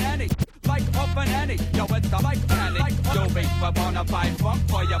open any. Like open any. Yo, it's the like panic. Yo, make my bonafide funk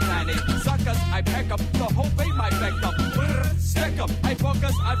for your panic. Suckers, I pack up the whole beat, my back up. Stick up, I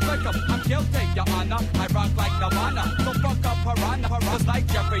focus, I flick up. I'm guilty, your honor. I rock like Nirvana. So fuck up piranha. Just like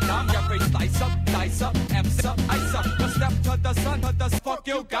Jeffrey Dahmer. Jeffrey slice up, ice up. The step to the sun, to the fuck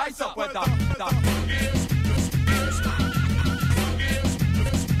you guys up with the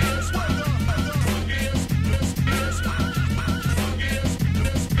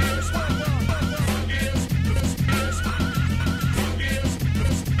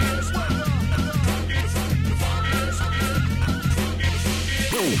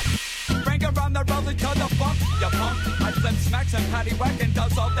Bring around the roller to the funk, you punk. I flip smacks and patty wagon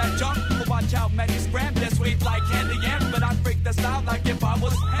does all that junk. But watch out, many scram this sweet like candy yam. But I freak the style like if I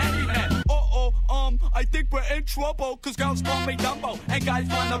was handyman. I think we're in trouble, cause girls call me Dumbo. And guys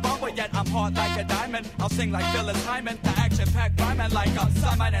wanna rumble, yet I'm hard like a diamond. I'll sing like Phyllis Hyman, the action-packed rhyming like a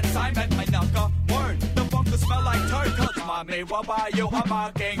Simon and Simon. My knuckle, word, the funk will smell like turd. Cause mommy will buy you a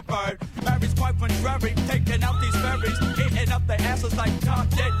mockingbird. Mary's quite contrary, taking out these berries. Eating up their asses like Tom,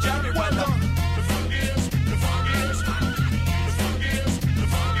 Dick, Jerry Weather. The funk is, the funk is, the funk is, the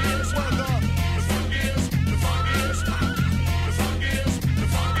funk is, weather. The funk is, the funk is, the funk is, the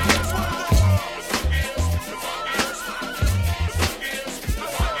funk is, weather.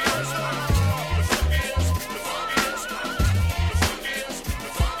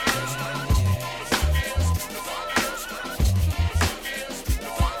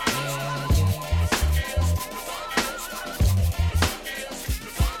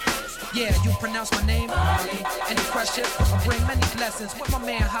 Yeah, you pronounce my name, Marley. Any question? I bring many blessings with my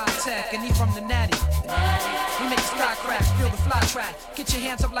man High Tech, and he from the Natty. We make the sky crack, feel the fly track. Get your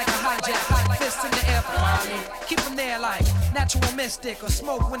hands up like a hijack, high fists in the air for Marley. Keep them there like natural mystic or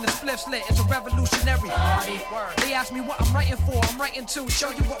smoke when the spliff's lit. It's a revolutionary party. They ask me what I'm writing for. I'm writing to show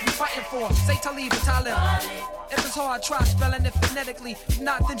you what we're fighting for. Say Talib or Talib. If it's hard, try spelling it phonetically. If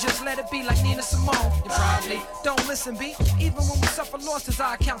not, then just let it be like Nina Simone. You probably don't listen, B. Even when we suffer losses,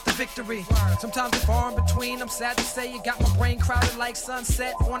 I count the victory. Sometimes it's far in between. I'm sad to say you got my brain crowded like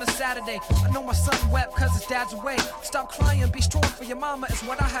sunset on a Saturday. I know my son wept cause his dad's away. Stop crying, be strong for your mama is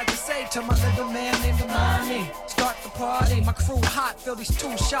what I had to say to my little man named Amani. Start the party, my crew hot, feel these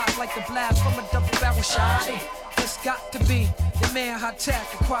two shots like the blast from a double barrel shotty. It's got to be the man high tech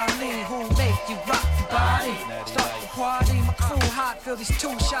and Quality who make you rock the body. Start the party, my crew hot, feel these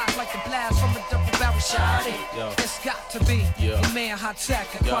two shots like the blast from a double barrel shot. It's got to be the man high tech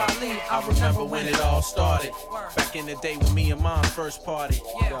and Quality. I remember when it all started. Back in the day when me and mom first party.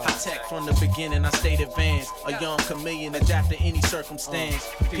 High tech from the beginning, I stayed advanced. A young chameleon, adapt to any circumstance.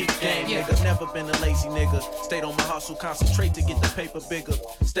 Peak game, nigga, never been a lazy nigga. Stayed on my hustle, concentrate to get the paper bigger.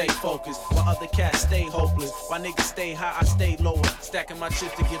 Stay focused, while other cats stay hopeless. While niggas stay high, I stay lower. Stacking my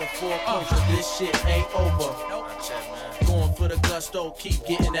chips to get a full closure. This shit ain't over. Going for the gusto, keep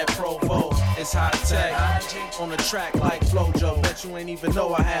getting that provo. It's high tech on the track like Flojo. Bet you ain't even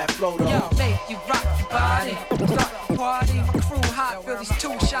know I had flow though. Yo, make you rock your body. Start the party, my crew hot, feel these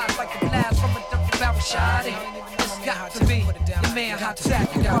two shots like the blast from a double barrel shot. It's got to be the man high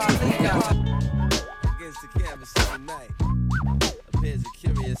tech and Quality. Against the canvas every night. Appears a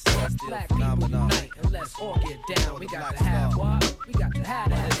curious celestial phenomenon. Let's all get down. We got to have what? We got to have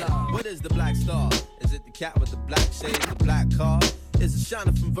that love. What is the black star? Is it the cat with the black shades, the black car? Is it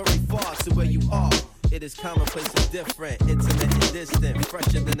shining from very far to where you are? It is commonplace and different, intimate and distant,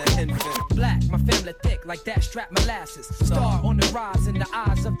 fresher than an infant. Black, my family thick like that strap molasses. Star on the rise in the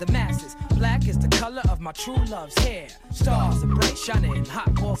eyes of the masses. Black is the color of my true love's hair. Stars are bright, shining in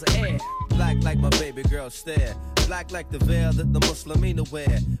hot balls of air. Black like my baby girl stare. Black like the veil that the Muslimina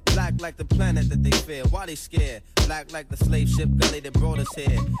wear. Black like the planet that they fear. Why they scared? Black like the slave ship gully that brought us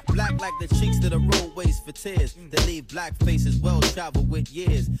here. Black like the cheeks that are roadways for tears. That leave black faces well traveled with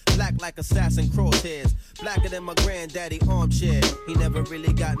years. Black like assassin crosshairs. Blacker than my granddaddy armchair. He never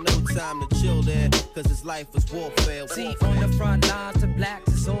really got no time to chill there. Cause his life was warfare. See, on the front lines, the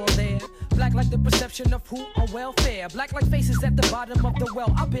blacks is all there. Black like the perception of who on welfare. Black like faces at the bottom of the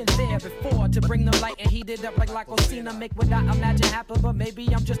well. I've been there before to bring the light and heat it up like Lacosina. Make what I imagine happen, but maybe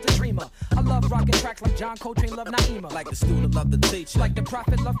I'm just a dreamer. I love rocking tracks like John Coltrane love Naima. Like the student love the teacher. Like the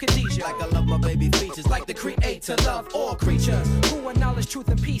prophet love Khadijah. Like I love my baby features. Like the creator love all creatures. Who are knowledge, truth,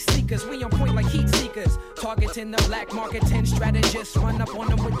 and peace seekers. We on point like heat seekers. Targeting the black market, 10 strategists. Run up on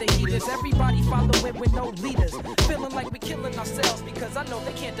them with the heaters. Everybody follow it with no leaders. Feeling like we killing ourselves because I know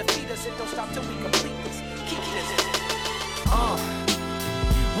they can't defeat us. It don't stop till we complete this. Kiki this.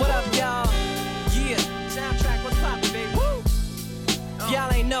 What up, y'all? Yeah. Soundtrack, what's poppin', baby? Woo!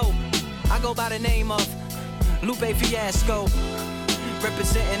 Y'all ain't know. I go by the name of Lupe Fiasco.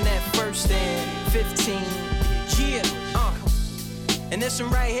 Representing that first and 15. Yeah. And this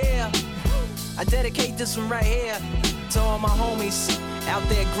one right here. I dedicate this one right here to all my homies out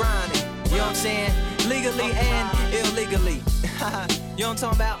there grinding. You know what I'm saying? Legally and illegally. You know what I'm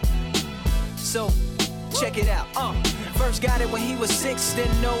talking about? So, check it out. First got it when he was 6,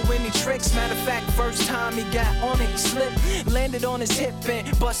 didn't know any tricks. Matter of fact, first time he got on it, he slipped. Landed on his hip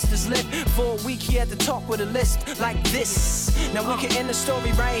and busted his lip. For a week he had to talk with a lisp like this. Now we can end the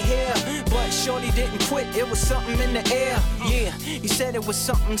story right here. But shorty didn't quit, it was something in the air. Yeah, he said it was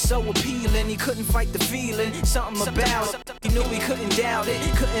something so appealing. He couldn't fight the feeling, something about it. He knew he couldn't doubt it,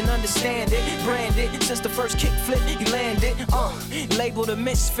 couldn't understand it. Branded, since the first kick flip he landed. Labeled a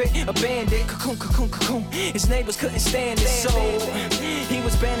misfit, a bandit. Cocoon, cocoon, cocoon. His neighbors couldn't stand it, so he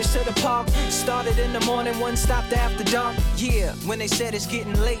was banished to the park. Started in the morning, one stopped after dark. Yeah, when they said it's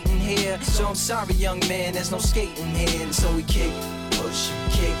getting late in here. So I'm sorry, young man, there's no skating here. And so we kick, push,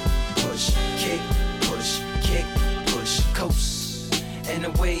 kick, push, kick, push, kick, push, coast. And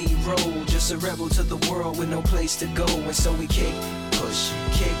away he rolled, just a rebel to the world with no place to go. And so we kick, push,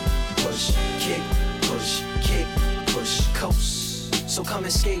 kick, push, kick, push, kick, push, coast. So come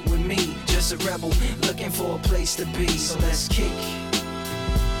and skate with me, just a rebel looking for a place to be. So let's kick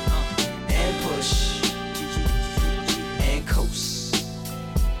and push and coast.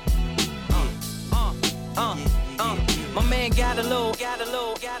 My man got a low.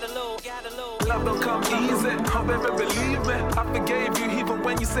 Love don't come easy, oh baby believe me. I forgave you even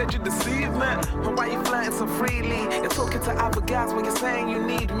when you said you deceived me. And why you flirting so freely? You're talking to other guys when you're saying you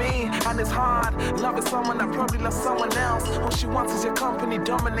need me. And it's hard, loving someone that probably loves someone else. All she wants is your company,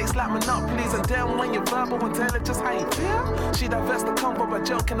 dominates like monopolies. And then when you're verbal and tell her just how you feel, she diverts the combo by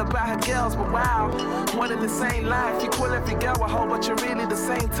joking about her girls. But wow, one in the same life. You call every girl a hoe, but you're really the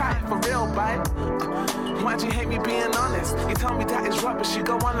same type. For real, bite. Why'd you hate me being honest? You tell me that is rubbish. You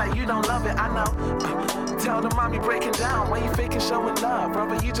go on like you don't love it, I know. Tell the mommy breaking down. Why you faking showing love,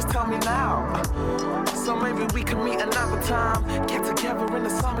 brother? You just tell me now. So maybe we can meet another time. Get together in the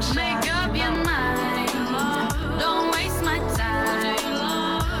summer shine. Make up your mind. Don't waste my time.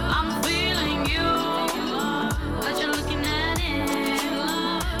 I'm feeling you, but you're looking at it.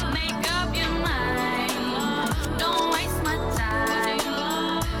 Make up your mind. Don't waste my time.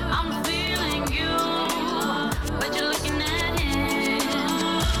 I'm feeling you,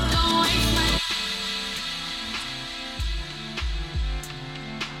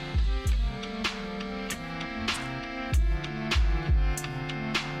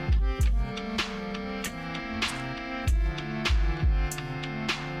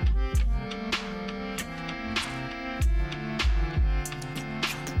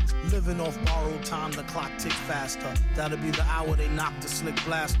 living off borrowed time, the clock tick faster. That'll be the hour they knock the slick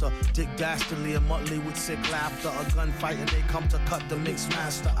blaster. Dick Dastardly and Muttley with sick laughter. A gunfight and they come to cut the mix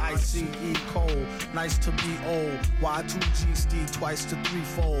master. ICE Cole, nice to be old. Y2G Steve twice to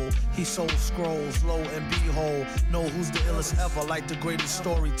threefold. He sold scrolls, low and behold. Know who's the illest ever, like the greatest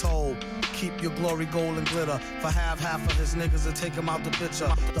story told. Keep your glory gold and glitter. For half of his niggas to take him out the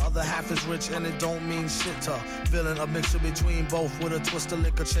picture. The other half is rich and it don't mean shit to. Villain a mixture between both with a twist of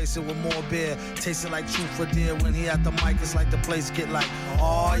liquor, chasing with more beer. Tasting like truth for dear. When he at the mic, it's like the place get like,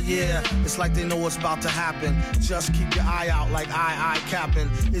 oh yeah. It's like they know what's about to happen. Just keep your eye out like I capping.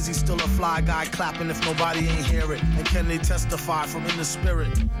 Is he still a fly guy clapping if nobody ain't hear it? And can they testify from in the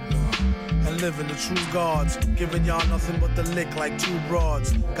spirit? And living the true gods, giving y'all nothing but the lick like two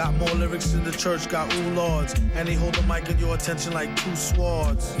broads. Got more lyrics than the church got ooh lords. And he hold the mic in your attention like two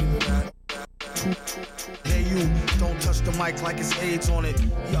swords. Hey you, don't touch the mic like it's AIDS on it.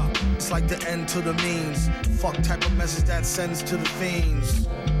 Yeah, it's like the end to the means. Fuck type of message that sends to the fiends.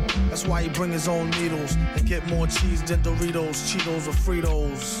 That's why he bring his own needles and get more cheese than Doritos, Cheetos, or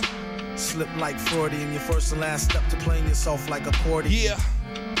Fritos. Slip like Freudian, your first and last step to playing yourself like accordion. Yeah.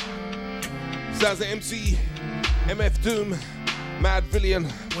 Sounds like MC, MF Doom, Mad Villain.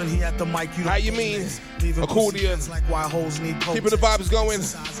 When he at the mic, you how you mean? Accordion. Like why hoes need keeping the vibes going.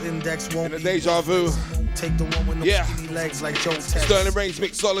 Index won't in the deja vu. Take the one with no skinny legs like Joe Tex. Sterling Reigns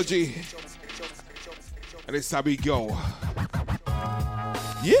Mixology. And it's how we go.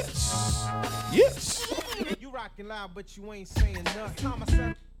 Yes. Yes. You rockin' loud, but you ain't saying nothing. Time I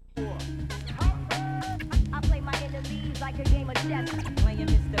said I play my enemies like a game of chess. Playing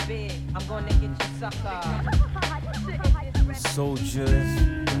Mr. Big, I'm gonna get you sucker. Soldiers,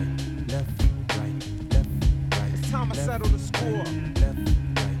 left, right. It's time I settle the score.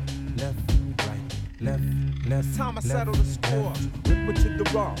 Left. It's time I settle the score. Ripper to the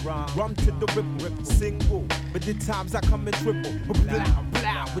rum to the rip, single. But the times I come in triple.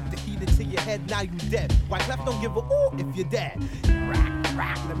 Blah, with the heater to your head, now you dead. White left don't give a ooh if you're dead.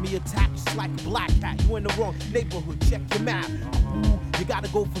 Rack, let me attack just like a black cat. You in the wrong neighborhood, check your map. Ooh, you gotta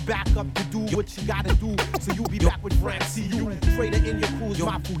go for backup to do what you gotta do. So you'll be back with Francie, you traitor in your crew's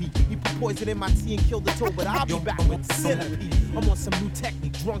my foo. He put poison in my tea and killed the toe, but I'll be back with the centipede. I'm on some new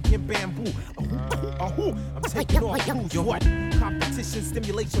technique, drunk in bamboo. I'm taking off who's what? Competition,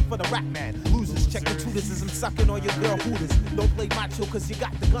 stimulation for the rap man. Losers, check the tutors as I'm sucking on your girl hooters. Don't play macho cause you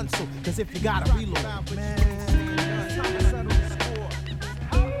got the gun so. Cause if you gotta reload, man.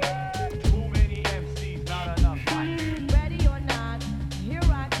 Too many MCs, not enough fight. Ready or not, here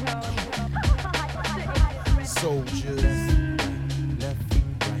I come. Soldiers. Left.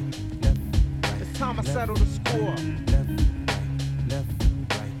 It's time I settle the score.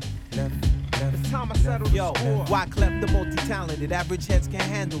 It's time I settle the score. Why cleft the multi-talented? Average heads can't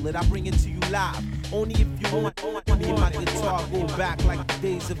handle it. I bring it to you live. Only if you want. Me and my guitar go back like the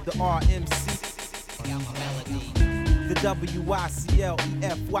days of the RMC. The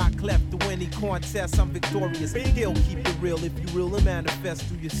WICLEFY cleft to any contest. I'm victorious. He'll keep it real if you real and manifest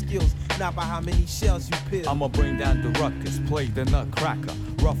through your skills. Not by how many shells you peel. I'ma bring down the ruckus, play the nutcracker.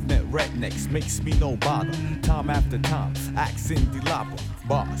 Roughneck rednecks makes me no bother. Time after time, accent dilapa.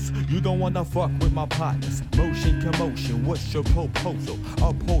 Boss, you don't wanna fuck with my partners. Motion commotion, what's your proposal?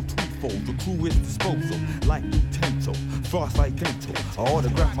 Uphold threefold, the crew is disposal. Like utensil, frost like dental. I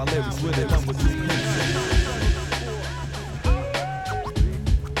autograph my lyrics with a number 2 pencil.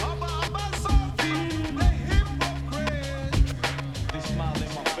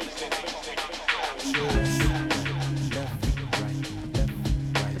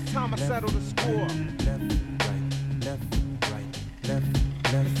 Settle the score.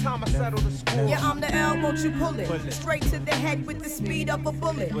 It's time I settle the score. Yeah, I'm the L, won't you pull it? Straight to the head with the speed of a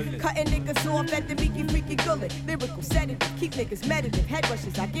bullet. Cutting niggas off at the beaky freaky gullet. Lyrical sedative, keep niggas meditative. Head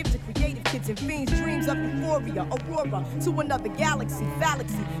rushes I give to creative kids and fiends. Dreams of euphoria, aurora to another galaxy.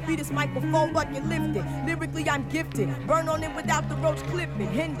 Galaxy, be this microphone bucket lifted. Lyrically I'm gifted. Burn on it without the roach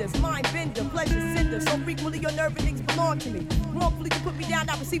clipping. Hinders, mind bender, pleasure cinder. So frequently your nerve endings belong to me. Wrongfully you put me down,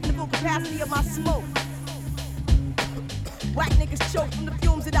 not receiving the full capacity of my smoke. Whack niggas choke from the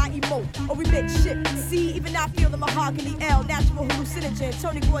fumes that I emote. Or we make shit. See, even I feel the mahogany L. Natural hallucinogen.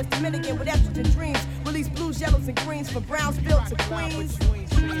 Tony Boy's Dominican with estrogen dreams. Release blues, yellows, and greens from Brownsville to Queens.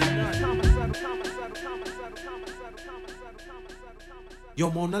 Yo,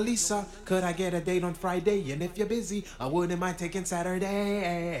 Mona Lisa, could I get a date on Friday? And if you're busy, I wouldn't mind taking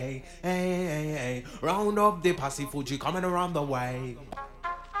Saturday. Hey. Round up the posse Fuji coming around the way.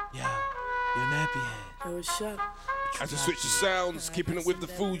 Yeah, you're nappy head. Oh, shut. As we switch the sounds, keeping it with the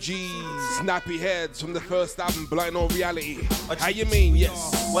Fugees, Nappy Heads from the first album, Blind or Reality. How you mean?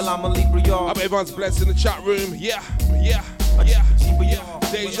 Yes. Well, I'm a Libra, y'all. I hope everyone's blessed in the chat room. Yeah.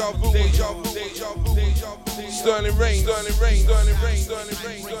 Deja vu, deja vu, deja vu, deja vu. Sterling Rain, Sterling Rain, Sterling Rain, Sterling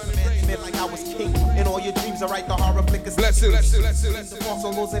Rain, Sterling Rain. Man, like I was king. In all your dreams, I write the horror flickers. Blessings, The false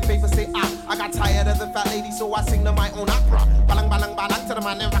solos in favor say, I got tired of the fat lady, so I sing to my own opera. Balang, balang, balang to the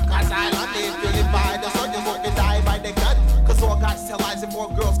man in Rikers Island. They feel it by the surgeons or can die by the gun. Cause all guys tell lies and more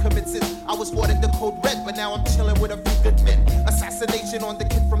girls commit sins. I was ordered the code red, but now I'm chilling with a few good men. Assassination on the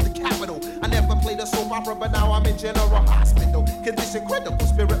kid from the capital. I never played a soap opera, but now I'm in general hospital. Condition critical,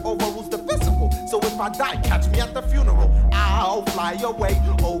 spirit overrules the physical. So if I die, catch me at the funeral. I'll fly away,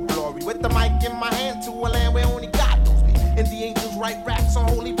 oh glory. With the mic in my hand to a land where only God knows me. And the angels write raps on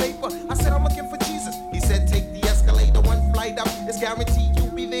holy paper. I said I'm looking for Jesus. He said take the escalator, one flight up. It's guaranteed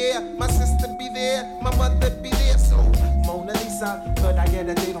you'll be there. My sister be there, my mother be there. So Mona Lisa, could I get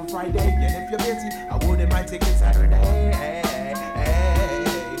a date on Friday? And if you're busy, I wouldn't mind taking Saturday.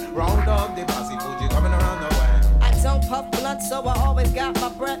 Round up the bossy Fuji coming around the way. I don't puff blunt, so I always got my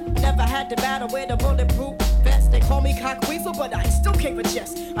breath. Never had to battle with a bulletproof vest. They call me cockweasel, but I still can't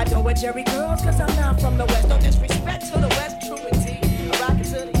adjust. I don't wear Jerry girls, cause I'm not from the West. No disrespect to the West, true indeed. I'm rocking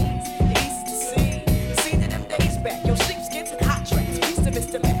to the east to sea. See to them days back, your sheepskins and hot tracks. Peace to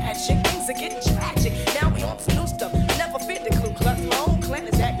Mr. Magic, things are getting tragic. Now we on some new stuff. I never fit the Ku Klux. My own clan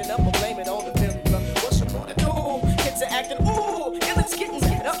is acting up, I blame it on the Philly club. What's your wanna do? Kids are acting, ooh, and it's getting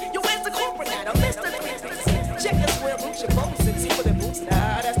set up. Yo, where's the corporate at? I'm Mr. Check the square roots, your bones, and see what it boots.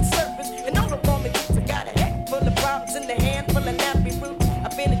 Nah, that's the surface. And all the woman gets, I got a head full of problems in the hand full of nappy roots.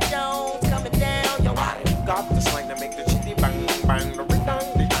 I've been a Jones coming down, yo, I got the slang to make the chitty bang bang, the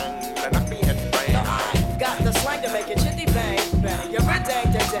ring-dang, the dang, the nappy head bang. I got the slang to make it chitty bang bang. You're a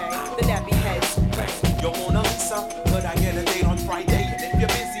dang dang dang, the nappy heads bang. Yo, Mona Lisa, could I get a date on Friday? And if you're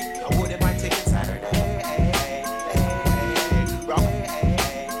busy, I wouldn't mind taking Saturday.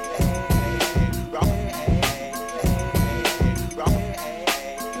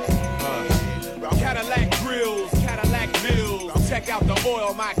 Check out the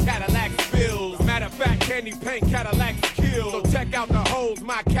oil my Cadillac spills. Matter of fact, candy paint Cadillac kills. So check out the holes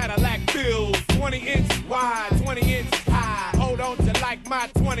my Cadillac fills. 20-inch wide, 20-inch high. Hold on to like my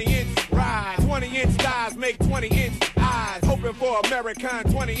 20-inch ride. 20-inch thighs make 20-inch eyes. Hoping for American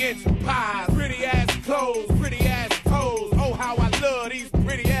 20-inch pies. Pretty ass clothes, pretty ass toes. Oh, how I love these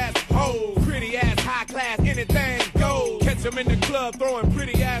pretty ass hoes. Pretty ass high class, anything goes. Catch them in the club throwing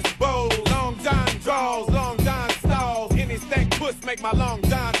pretty ass bows. Long John draws, long John stalls. Any stank puss make my long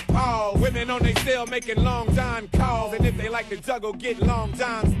John pause. Women on they cell making long John calls. And if they like to juggle, get long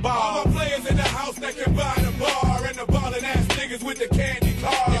John's balls. All the players in the house that can buy the bar. And the ballin' ass niggas with the candy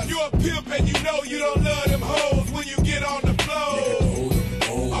cars. If you a pimp and you know you don't love them hoes when you get on the floor.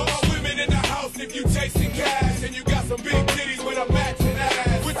 All my women in the house if you chasing cash. And you got some big titties with a matching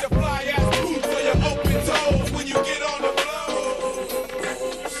ass. With your fly ass boots or your open toes when you get on the floor.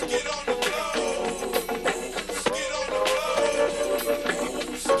 Get on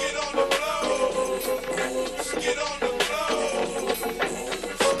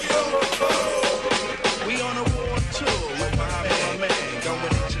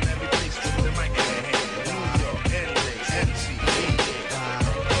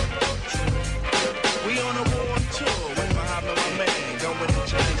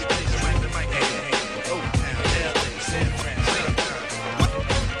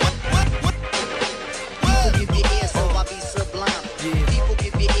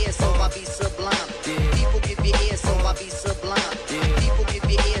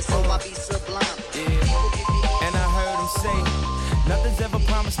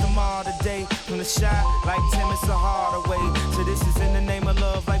the shot like Tim, it's a harder way. So this is in the name of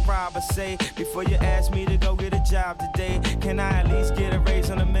love, like Robert say. Before you ask me to go get a job today, can I at least get a raise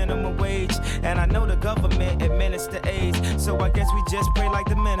on the minimum wage? And I know the government administer AIDS, so I guess we just pray like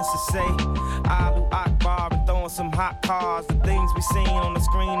the minister say. Alu Akbar and throwing some hot cars. The things we seen on the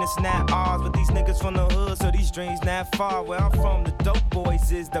screen, it's not ours. But these niggas from the hood, so these dreams not far. Where I'm from, the dope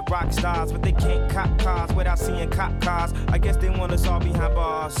boys is the rock stars, but they can't cop cars without seeing cop cars. I guess they want us all behind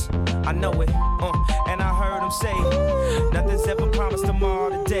bars. I know it, and I heard them say, nothing's ever promised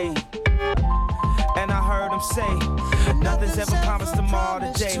tomorrow today. And I heard them say, nothing's ever promised tomorrow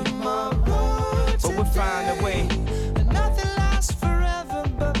today. But we'll find a way. Nothing lasts forever,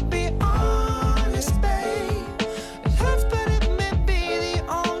 but be honest, babe. It hurts, but it may be the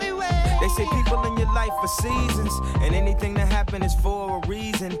only way. They say people in your life for seasons, and anything that happens happen is for a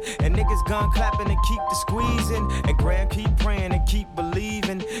reason. And niggas gun clapping and keep the squeezing. And Graham keep praying and keep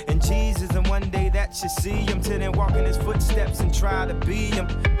believing in Jesus. And one day that you see him. Till then walk in his footsteps and try to be him.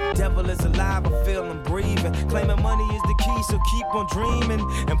 Devil is alive, I feel him breathing. Claiming money is the key, so keep on dreaming.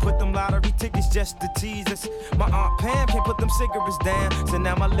 And put them lottery tickets just to tease us. My Aunt Pam can't put them cigarettes down. So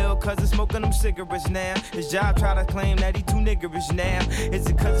now my little cousin smoking them cigarettes now. His job try to claim that he too niggerish now. Is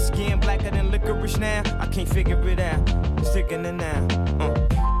it cause his skin blacker than licorice now? I can't figure it out. Sticking it now.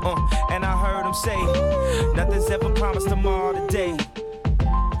 And I heard him say, nothing's ever promised tomorrow today.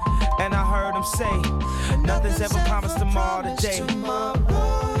 And I heard him say, nothing's ever promised tomorrow today.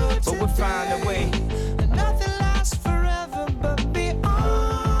 But we'll find a way. Nothing lasts forever, but be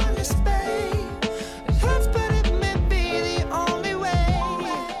honest, babe. It hurts, but it may be the only way.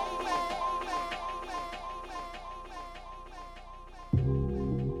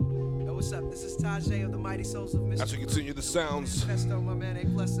 Yo, what's up? This is Tajay of the Mighty Souls of Mystery. As we continue the sounds, Pesto, my man, A+,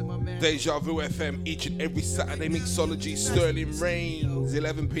 my man. Deja Vu FM each and every Saturday. Mixology, Sterling Reigns,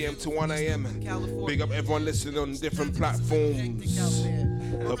 11 p.m. to 1 a.m. Big up everyone listening on different platforms.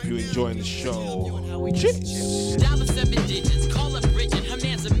 Hope you're enjoying the show. Cheers. Dollar 7 digits, call up Bridget, her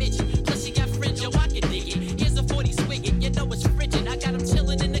man's a midget. Plus she got fringe, yo, I can dig it. Here's a 40 swiggin', you know it's frigid. I got him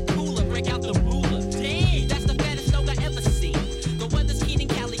chillin' in the cooler, break out the ruler. Damn, that's the fattest dog I ever seen. The weather's keen in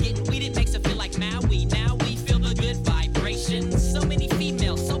Cali, getting weed, it makes it feel like Maui. Now we feel the good vibrations. So many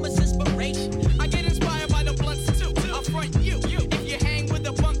females, so much inspiration. I get inspired by the blunts too. I'll front you. If you hang with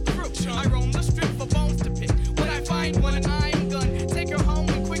a bunk crew, I roam the strip for bones to pick. When I find one and I'm gun, take her home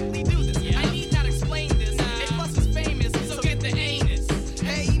and quickly do this. I need not explain this. A+ is famous, so get the anus.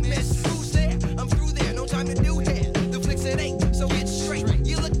 Hey, miss, who's there? I'm through there, no time to do hair. The flicks it ain't, so get straight.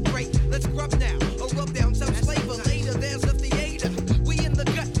 You look great, let's grub now. Or rub down some flavor later. There's the theater. We in the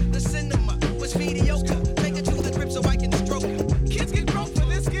gut, the cinema was mediocre. Take it to the crib so I can stroke it. Kids get broke for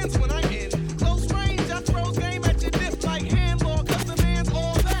their skins when I'm in close range. I throws game at your dip like handball, cause the man's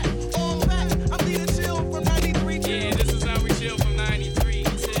all that. I'm leading chill from 93 till. Yeah, this is how we chill from 93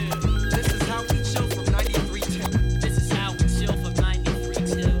 till. This is how we chill from 93 till. This is how we chill from 93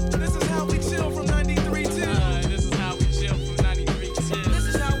 till. This is how we chill from 93 till. This is how we chill from 93 till. This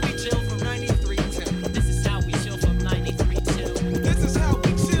is how we chill from 93 till. This is how we chill from 93 till. This is how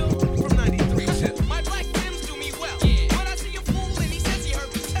we chill from 93 till. My black Timbs do me well. Yeah. When I see a fool and he says he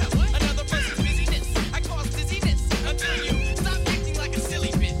heard me tell another person's busyness, I cause dizziness until you stop acting like a silly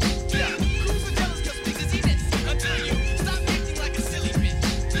bitch. Yeah. Cruise are jealous cause we dizziness until you stop acting like a silly bitch.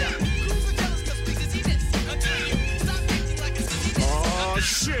 Yeah. Cruise are jealous cause we dizziness until you stop acting like a silly bitch. Oh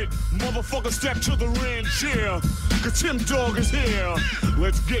shit, motherfucker, step to the ring chair. Cause Tim Dog is here.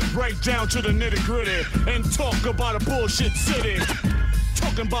 Let's get right down to the nitty gritty and talk about a bullshit city.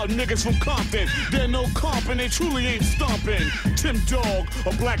 Talking about niggas from Compton, they're no comp and they truly ain't stomping. Tim Dog,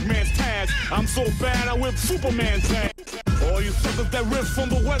 a black man's tag. I'm so bad I whip Superman's ass. All you suckers that riff from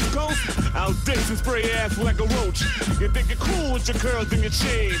the West Coast, I'll diss and spray your ass like a roach. You think you're cool with your curls and your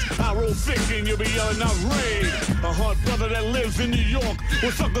shades. I roll thick and you'll be yelling out raid. A hard brother that lives in New York,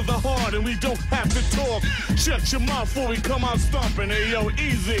 where suckers are hard and we don't have to talk. Shut your mouth before we come out stomping. Hey yo,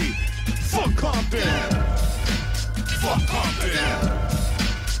 easy. Fuck Compton. Fuck Compton.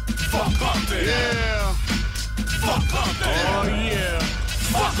 Fuck Compton. Yeah. Fuck Compton. Oh yeah.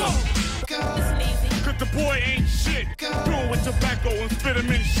 Fuck 'em. Cause the boy ain't shit. Doing with tobacco and spit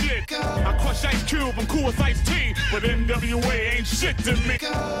him in shit. I crush Ice Cube and cool as Ice T, but NWA ain't shit to me.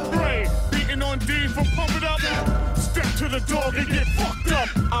 Ray, beating on D from Pump It Up. Step to the dog and get fucked up.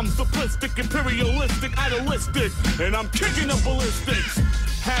 I'm simplistic, imperialistic, idealistic, and I'm kicking up ballistics.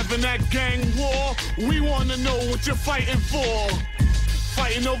 Having that gang war, we wanna know what you're fighting for.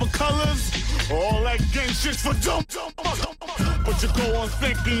 Fighting over colors, all that gang shit's for dumb. But you go on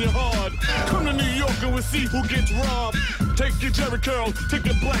thinking you're hard. Come to New York and we'll see who gets robbed. Take your Jerry curls, take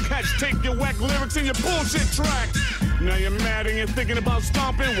your black hats, take your whack lyrics and your bullshit tracks. Now you're mad and you're thinking about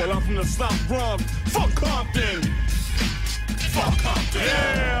stomping? Well, I'm from the South Bronx. Fuck Compton. Fuck Compton.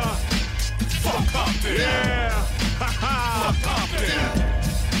 Yeah. Fuck Compton. Yeah. Ha ha. Fuck Compton.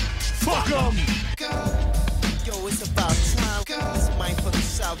 Fuck 'em. Yo, it's about time. This mic for the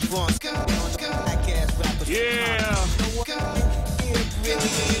South Bronx. Black ass rappers. Yeah.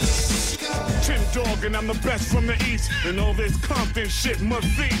 Tim Dog and I'm the best from the East. And all this Compton shit must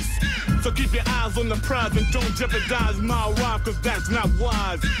cease. So keep your eyes on the prize and don't jeopardize my rhyme, cause that's not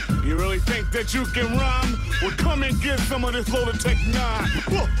wise. You really think that you can rhyme? Well, come and get some of this loaded Tech 9.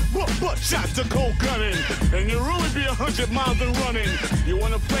 What shots to cold gunning? And you'll really be 100 miles and running. You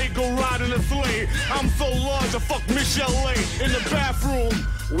wanna play, go ride in a sleigh. I'm so large, I fuck Michelle A. In the bathroom,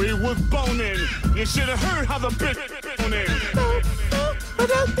 we was boning. You should've heard how the bitch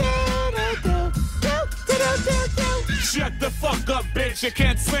Shut the fuck up, bitch, you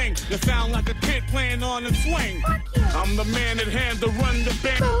can't sing. You sound like a kid playing on a swing. I'm the man at hand to run the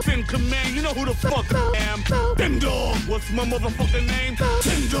band. In command, you know who the fuck I am. Tim Dog, what's my motherfucking name?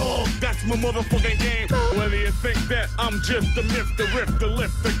 Tim Dog, that's my motherfucking game. Whether you think that I'm just the myth, the riff, the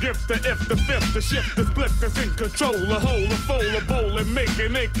lift, the gift, the if, the fifth, the shift, the split, that's in control, the whole, the fold, the bowl, and make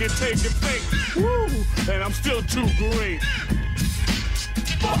it, take it, think. Woo! And I'm still too great.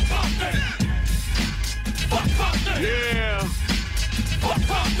 Fuck Compton! Fuck Compton! Yeah! Fuck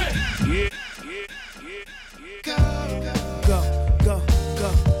Compton! Yeah! Go, go, go,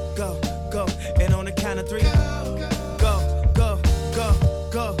 go, go, go. And on the count of three. Go, go, go, go,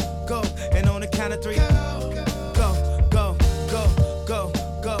 go, go. And on the count of three. Go, go, go, go,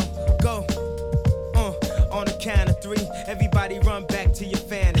 go, go. On the count of three, everybody run back to your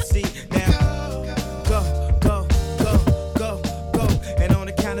fantasy. Now, go, go, go, go, go. And on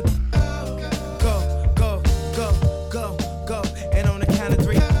the count of go, go, go, go, go. And on the count of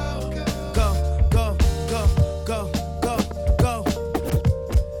three. Go, go, go, go, go, go.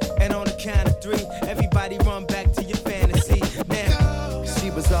 And on the count of three, everybody run back to your fantasy. Now, she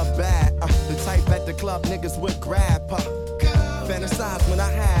was up bad, the type at the club niggas would grab her. Fantasize when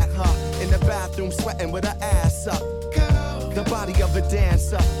I had her in the bathroom sweating with her ass up. The body of a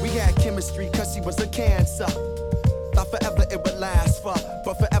dancer, we had chemistry cause she was a cancer. Thought forever it would last for,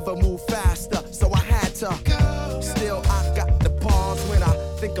 but forever move faster, so I had to. Still I got the pause when I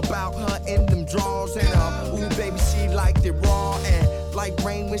think about her in them drawers. And ooh baby she liked it raw, and like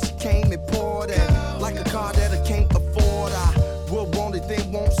rain when she came and poured. And like a car that I can't afford, I would want it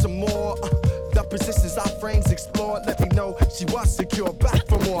then want some more. The positions our frames explored let me know she was secure, back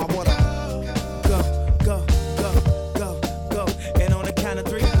for more. I wanna go, go, go, go, go. And on the count of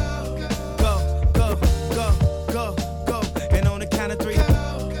three. Go, go, go, go, go. And on the count of three.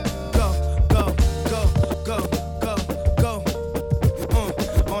 Go, go, go, go, go, go.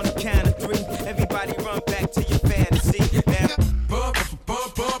 On the count of three, everybody run back to your fantasy. Now, bump it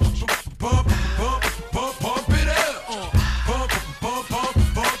up.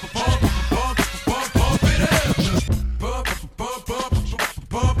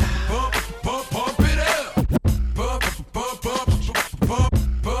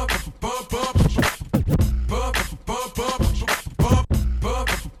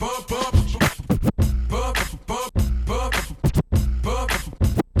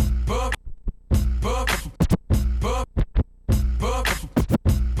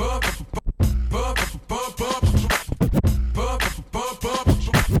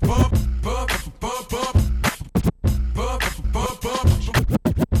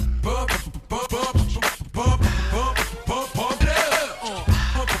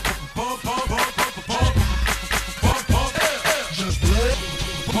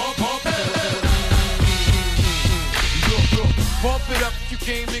 Bump it up. You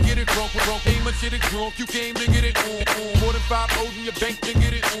came to get it drunk. Aim a shit it drunk. You came to get it on. More than 5 O's in your bank to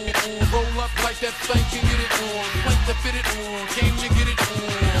get it on. Roll up like that thing can get it on. Plank to fit it on. Came to get it on.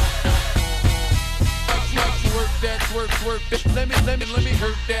 Work that, work that. Let me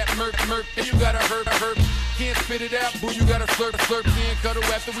hurt that, murk. And you gotta hurt. Can't spit it out, boo. You gotta slurp. Can't cuddle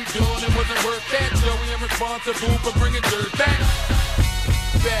after we done. It wasn't worth that. So we am responsible for bringing dirt back.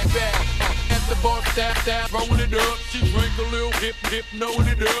 Back. At the bar, stop, rolling it up. She drink a little hip, knowing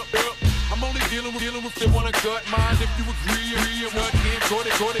it up. I'm only dealing with they wanna cut mine. If you agree, and what can't cut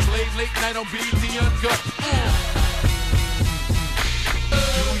it, late night on BT Uncut.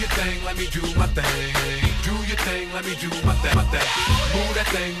 Do your thing, let me do my thing. Do your thing, let me do my thing. Move that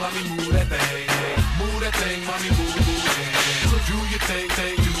thing, mommy, move that thing. Move that thing, mommy, move it. So do your thing,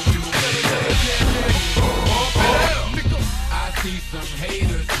 do your thing. I see some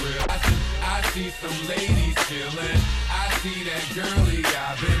haters real. I see some ladies chillin'. I see that girlie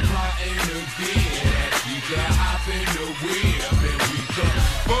I've been plotting to get at. She could hop in the whip and we could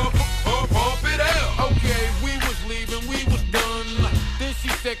pump it out. Okay, we was leaving, we was done. Then she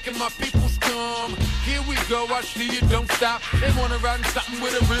said, can my peoples come? Here we go, I see you, don't stop. They wanna ride in something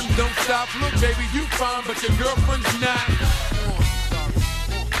with a rim, don't stop. Look, baby, you fine, but your girlfriend's not.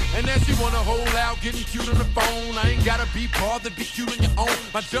 And then she wanna hold out, getting cute on the phone. I ain't gotta be bothered, be cute on your own.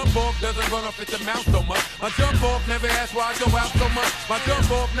 My jump off doesn't run off at the mouth so much. My jump off never asks why I go out so much. My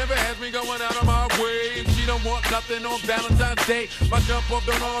jump off never has me going out of my way. And she don't want nothing on Valentine's Day. My jump off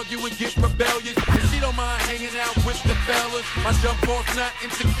don't argue and get rebellious. And she don't mind hanging out with the fellas. My jump off's not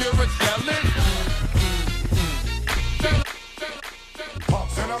insecure or jealous.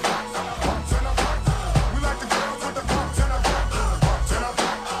 Pumps in a box, pumps in a box. We like the girls with the pumps in a box. Pumps in a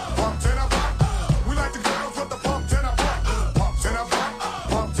box, pumps in a box. We like the girls with the pumps in a box.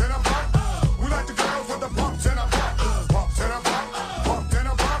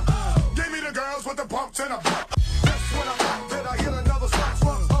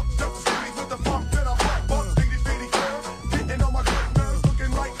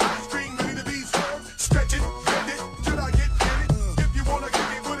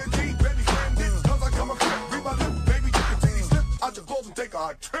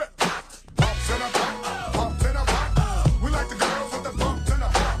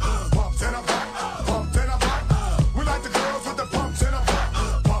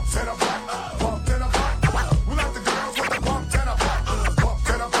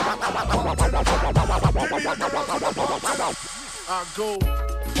 I go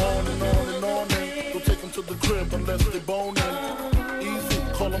on and on and on and don't take them to the crib unless they boning. Easy,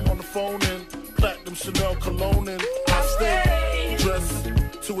 call them on the phone and platinum Chanel cologne and I stay dressed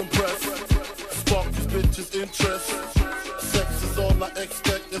to impress, spark these bitches' interest. Sex is all I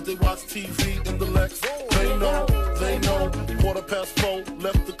expect as they watch TV in the Lex. They know, 4:15,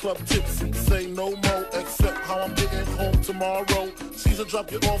 left the club tipsy. Say no more, except how I'm getting home tomorrow. Caesar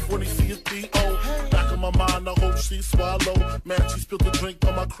drop you off when he see his P.O. Back in my mind, I hope she swallow. Man, she spilled the drink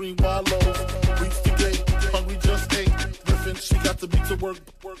on my cream wallows. Reached the gate, hungry just ate. Riffin', she got to be to work.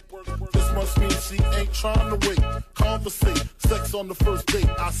 This must mean she ain't trying to wait. Conversate, sex on the first date.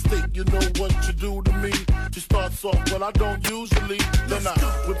 I state, you know what you do to me. She starts off, well, I don't usually. Then I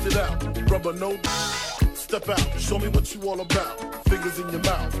whipped it out, rubber no. Step out, show me what you all about. Fingers in your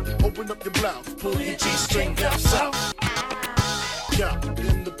mouth, open up your blouse, pull your G-string down south. Yeah,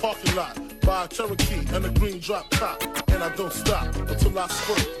 in the parking lot, buy a Cherokee and a green drop top. And I don't stop until I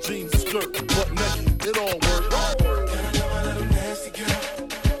squirt, jeans, skirt, butt naked, it all works. And I love my little nasty girl.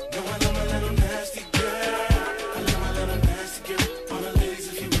 No, I love my little nasty girl. I love my little nasty girl. All the ladies,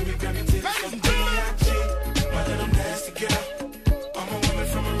 if you with me, grab your titties from D.I.G. My little nasty girl. I'm a woman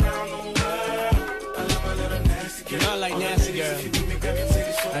from around the world. You know I like nasty girl.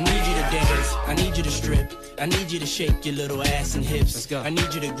 I need you to dance, I need you to strip, I need you to shake your little ass and hips. Let's go. I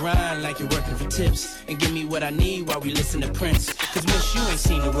need you to grind like you're working for tips and give me what I need while we listen to Prince. Cause miss, you ain't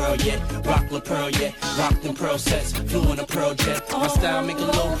seen the world yet. Rock La Pearl yet, rock them pearl sets, flew on a pearl jet. My style make a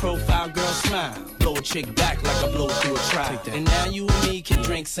low profile girl smile, blow a chick back like I blow through a trial. And now you and me can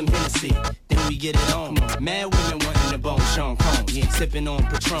drink some Hennessy, then we get it on. Mad women wanting to bone Sean Combs, yeah, sipping on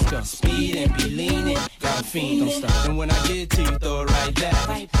Patron, speed and be leaning, got a fiend, don't stop. And when I get it to you, throw it right back.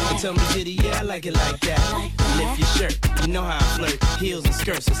 And tell me, diddy, yeah, I like it like that. Lift your shirt, you know how I flirt. Heels and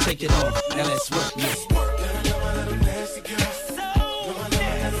skirts, let's take it off. Now let's work, yeah.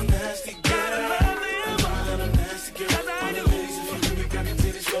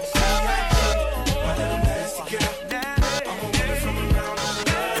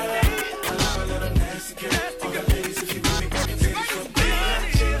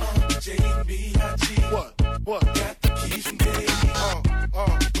 What? Got the keys from Diddy.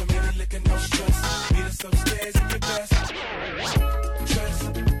 Women and liquor, no stress. Meet us upstairs in your best dress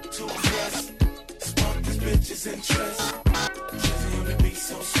to dress. Spark these bitches' interest.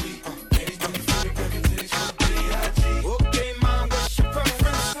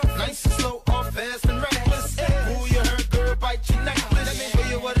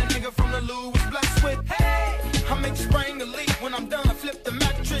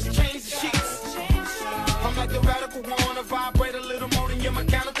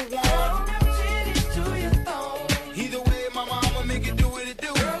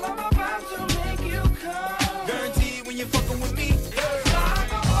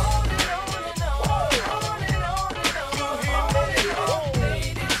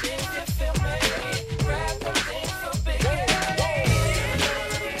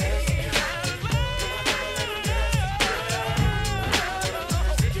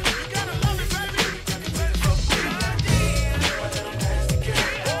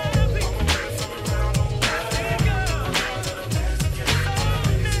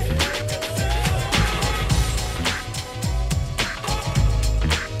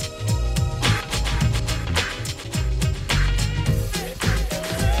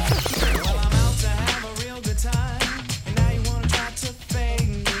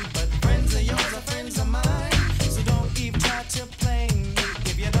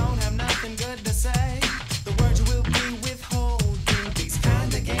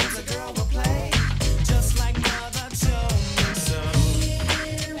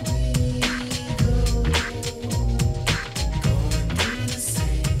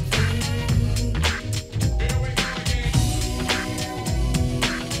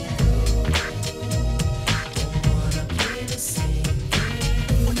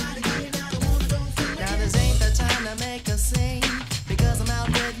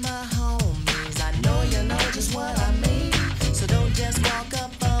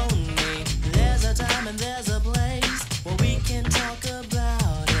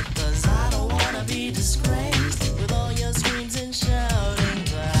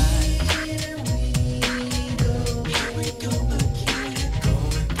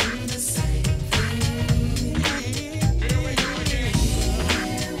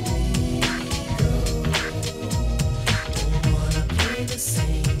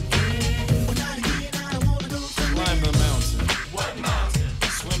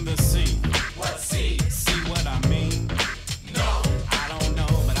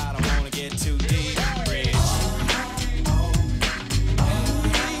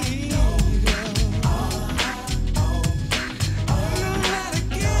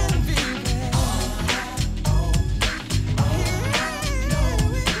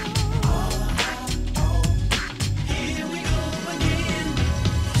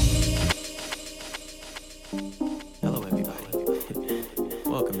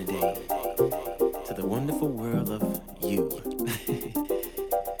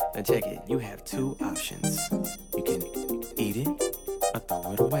 two options. You can eat it or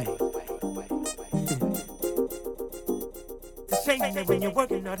throw it away. It's a shame that when you're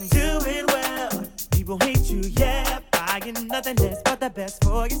working hard and doing well, people hate you, yeah. Buying nothing less but the best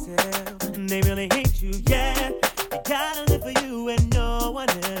for yourself. They really hate you, yeah. You gotta live for you and no one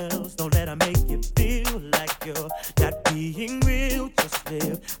else. Don't let them make you feel like you're not being real. Just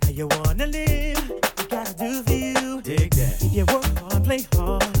live how you wanna live. You gotta do for you. Dig that. If you work hard, play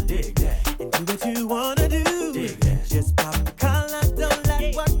hard. Dig that. And do what you wanna do. Dig that. Just pop the collar. Don't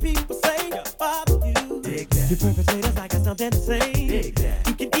let what people say bother you. Dig that. Your perpetrators, I got something to say. Dig that.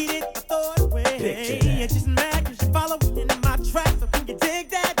 You can eat it or throw it away. It's just mad cause you're following in my tracks. So can you dig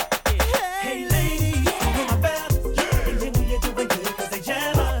that? Hey ladies, you my fellas. And they know you're doing good cause they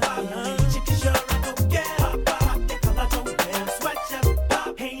jealous. Chicken sure I don't get up. They call I don't wear sweat shop.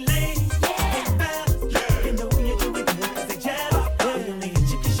 Hey ladies, hey fellas. They know you're doing good cause they jealous.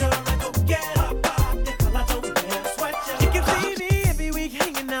 Chicken sure I don't get up. They call I don't wear sweat shop. You can see me every week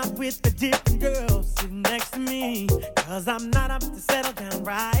hanging out with the different girls sitting next to me. Cause I'm not up to settle down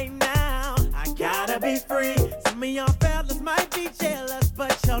right now. I gotta be free. Some of y'all fellas might be jealous,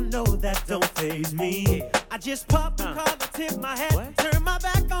 but y'all know that don't faze me. I just pop the collar, tip my hat, turn my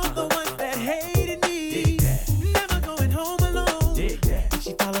back on the ones that hated me. Never going home alone. If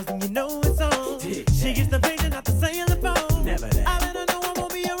she follows, then you know it's on. She gets the pager, not the say on the phone. I let her know I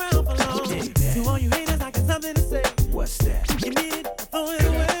won't be around for long. To all you haters, I got something to say. What's that? You need it, throw it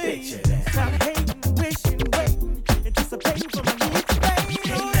away. Stop hating, wishing, waiting, anticipating for my needs to fade.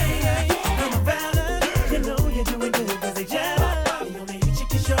 I'm a fella, you know you're doing good cause they jealous. You only eat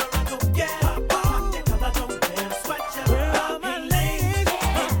chicken, sure I don't get up. They call I don't wear a sweatshirt. Where are my ladies?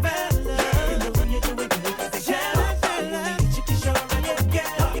 I'm a fella, you know you're doing good cause they jealous. You only eat chicken, sure I don't get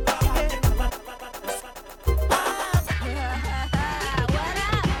up. They call I don't wear a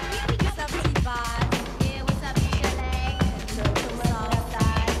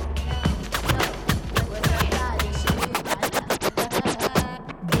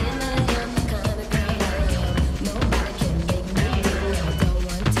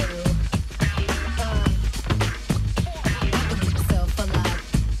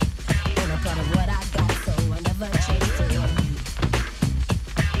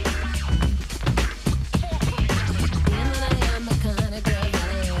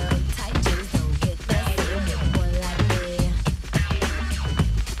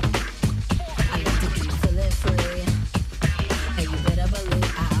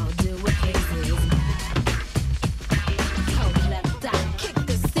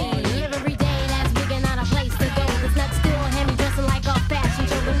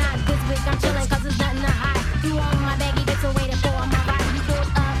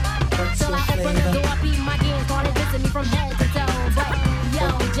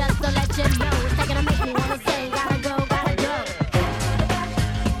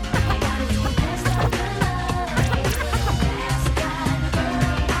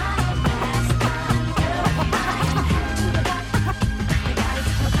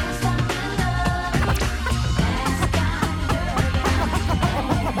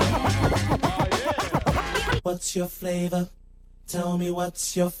What's your flavor? Tell me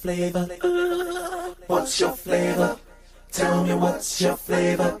what's your flavor? What's your flavor? Tell me what's your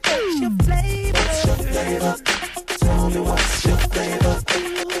flavor? What's your flavor? What's your flavor? Tell me what's your flavor?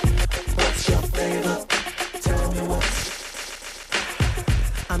 What's your flavor? Tell me what's.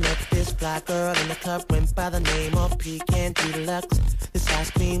 I met this black girl in the club, went by the name of Pecan Deluxe. This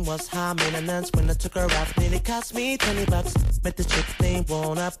ice cream was high maintenance. When I took her out, nearly cost me $20. Met the chick named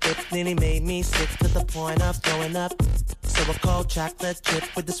Won't Up, it nearly made me sick to the point of throwing up. So a cold chocolate chip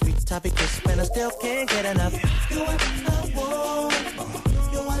with the sweet toffee crisp, and I still can't get enough. You what I want,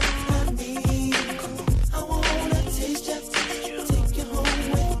 you what I need. I wanna taste you, take you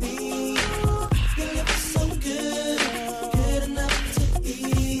home with me. Your lips so good, good enough to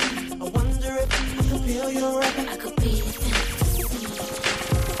eat. I wonder if I could feel your rhythm. I could be.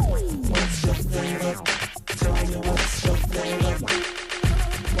 What's your flavor? Tell me what's your flavor?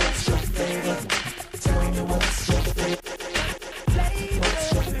 What's your flavor? Tell me what's your flavor?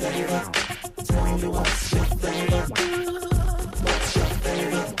 What's your flavor? Tell me what's your flavor? What's your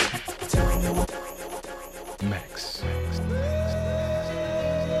flavor? Tell me what. Max.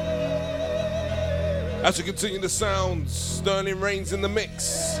 As we continue the sounds, Sterling Reigns in the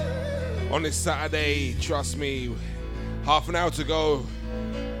mix on this Saturday. Trust me, half an hour to go.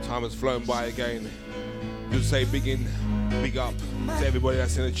 Time has flown by again. Just say big up to everybody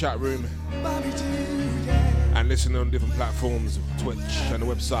that's in the chat room and listening on different platforms, Twitch and the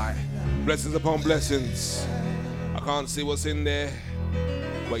website. Blessings upon blessings. I can't see what's in there.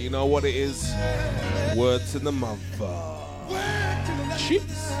 But you know what it is? Word to the mother.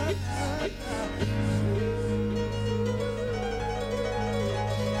 Cheers.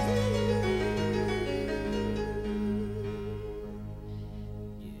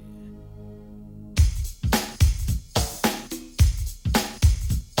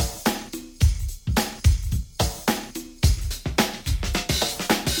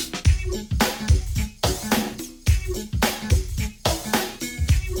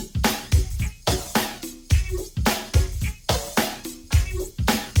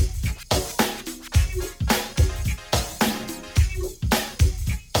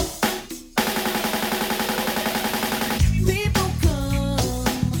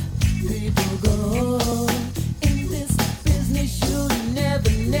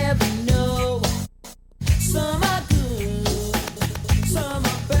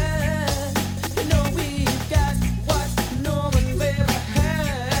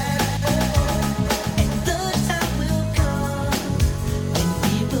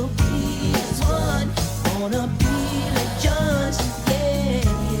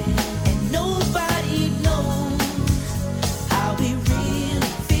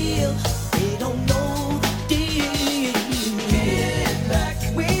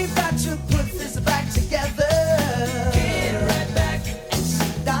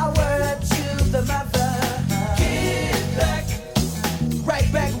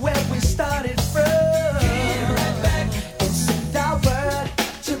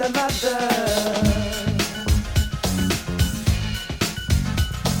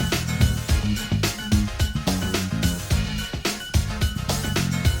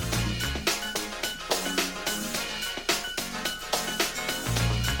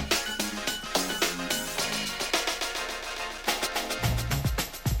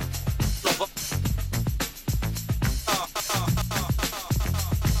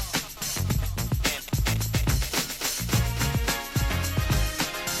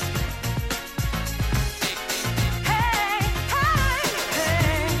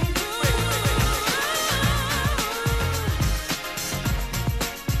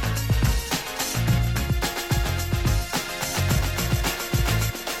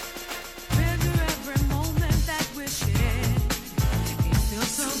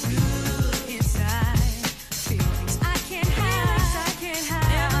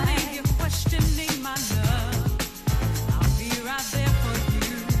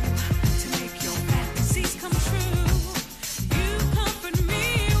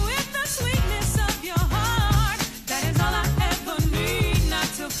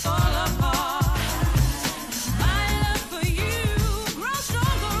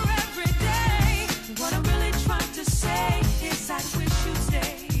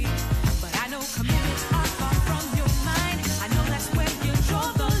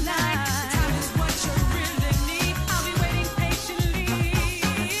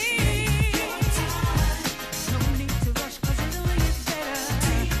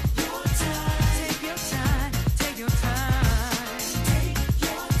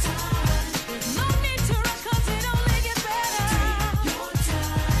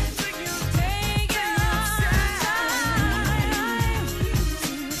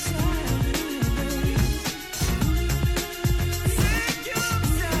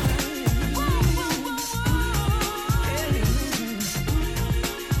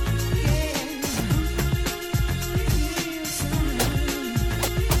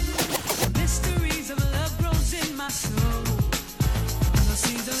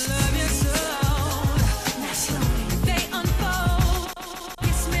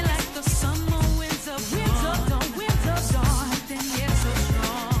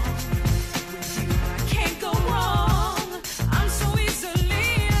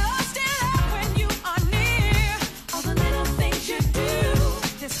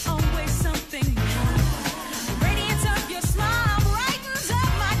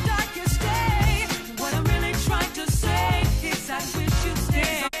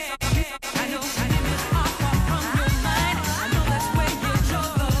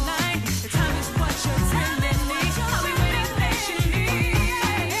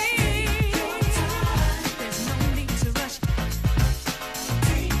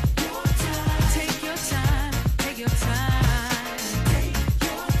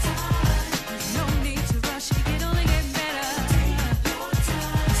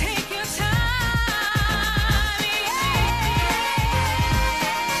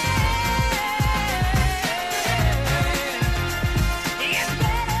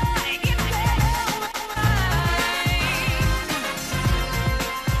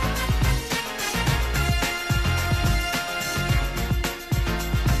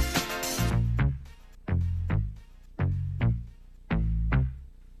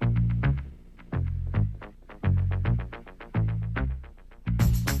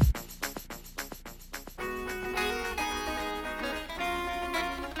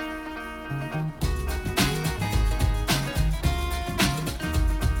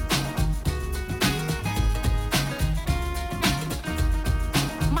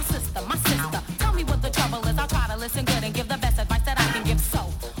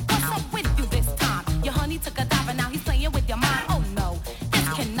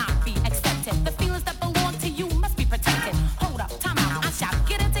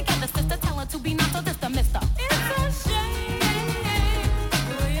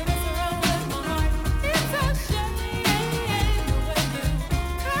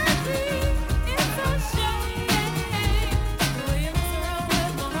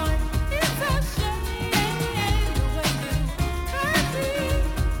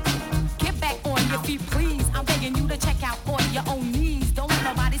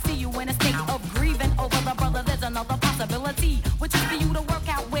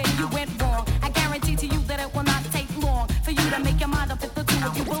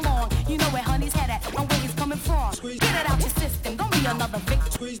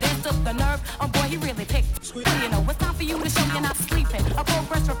 This took the nerve, oh boy, he really picked. So you know, it's time for you to show you're not sleeping. A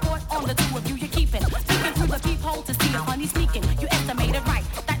progress report on the two of you you're keeping. Peeking through the peephole to see if honey's sneaking. You estimated right,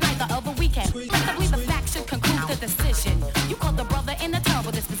 that night the other weekend. Possibly the fact should conclude the decision. You caught the brother in a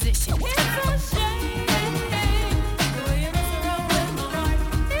terrible disposition. It's a shame.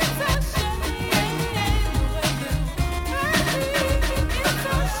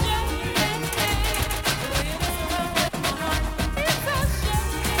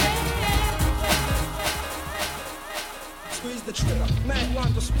 The trigger, mad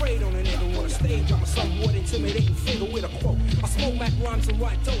rhymes are sprayed on a nigga on a stage. I'm a somewhat intimidating figure with a quote. I smoke mad rhymes and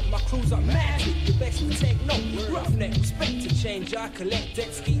write dope. My crews are mad. You best to take note. Roughneck, respect to change. I collect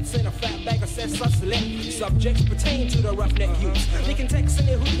dead skeets in a fat bag of sets. I select subjects pertain to the roughneck youths. They can text in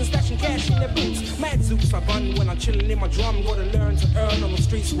their hoops and stashing cash in their boots. Mad zoops I bun when I'm chilling in my drum. Gotta learn to earn on the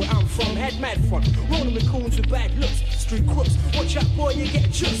streets where I'm from. Had mad fun, rolling with coons with bad looks. Street crooks, watch out boy, you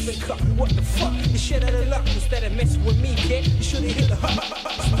get juiced and cut. What the fuck? You shit out of luck instead of messing with me, kid. You should've hit the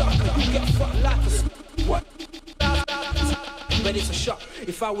stuck. You get fucked like a what? But it's a shock.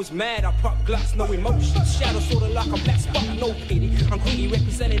 If I was mad, I pop glass, no emotion. Shadow sorta like a black spot, no pity. I'm greedy,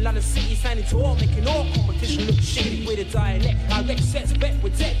 representing London City, signing to all, making all competition look shitty. With a dialect, I wreck sets, bet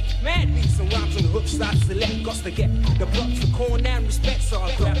with dead. Mad beats and rhymes on the hook, I select. Gots to get the blocks for corn and respect, so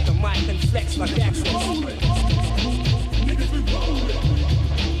I grab the mic and flex like Axel. Niggas be rolling.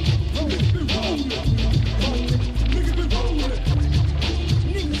 Niggas be rolling. Niggas be rolling.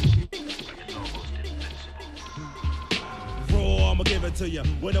 Raw, I'ma give it to you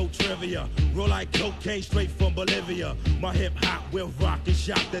with no trivia. Roll like cocaine straight from Bolivia. My hip hop will rock and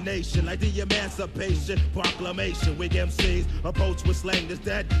shock the nation like the Emancipation Proclamation. Weak MCs approach with slang that's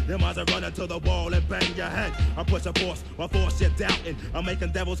dead. Them eyes are running to the wall and bang your head. I push a force, my force you're doubting. I'm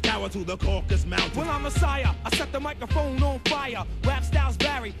making devils cower to the Caucasus Mountain. When I'm Messiah, I set the microphone on fire. Rap styles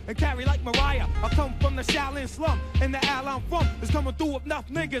vary and carry like Mariah. I come from the Shaolin slum, and the alley I'm from is coming through with enough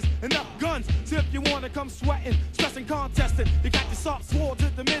niggas, enough guns. So if you wanna come sweating, stressing, contesting, you got your soft swords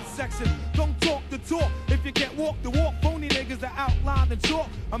at the midsection. Don't talk the talk if you can't walk the walk. Phony niggas that outline the chalk.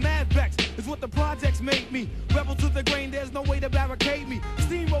 I'm mad vexed, is what the projects made me. Rebel to the grain, there's no way to barricade me.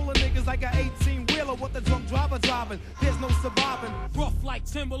 Steamroller niggas like an 18-wheeler with the drunk driver driving. There's no surviving. Rough like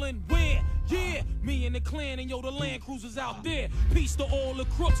Timberland, where? Yeah, me and the clan and yo, the Land Cruisers out there. Peace to all the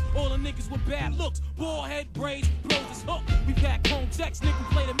crooks, all the niggas with bad looks. Bald head braids, blows his hook. We pack home text,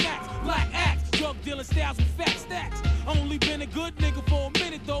 nigga play the max. Black axe, drug dealing styles with fat stacks. Only been a good nigga for a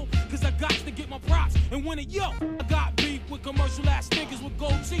minute though, cause I got to get my props and win it, yo. I got beef with commercial ass niggas with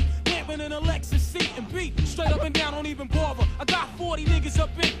gold teeth, camping in a Lexus seat and beat. Straight up and down, don't even bother. I got 40 niggas up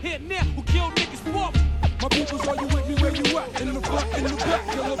in here now who kill niggas for me. My peoples, are you with me where you at? In the front, in the back,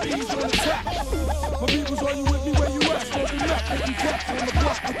 killer bees on attack. My peoples, are you with me where you at? Smoking up, making crack on the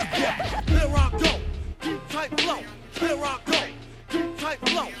block with the gap. Here I go, deep tight flow. Here I go, deep tight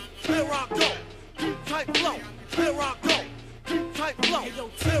flow. Here I go, deep tight flow. Here I go, deep tight flow.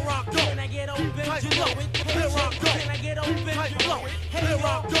 Here I go, can I get open? Tight flow. Here I go, can I get open? Tight flow. Here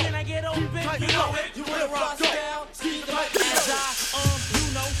I go, can I get open? Tight flow. You wanna rock down? See the mic as I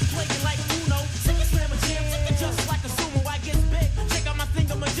you know, playing like Uno. Sick and slam a jam, sick just like a sumo. I get big, check out my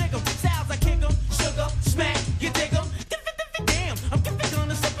finger, my jig 'em. Styles I kick 'em, sugar, smack, you dig 'em. Damn, I'm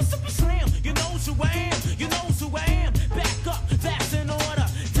gonna super slam. You know who I am, you know who I am. Back up, that's in order.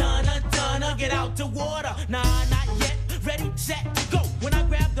 Donna, get out the water. Nah, not yet. Ready, set, go. When I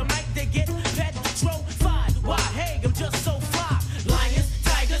grab the mic, they get petrified. Why? Hey, I'm just so fly. Lions,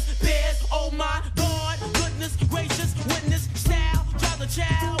 tigers, bears. Oh my God, goodness gracious, witness style, drive the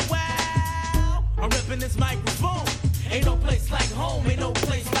child. Wow, I'm ripping this microphone. Ain't no place like home. Ain't no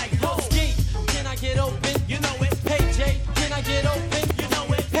place like home. Ski, can I get open? You know it. Hey Jay, can I get open? You know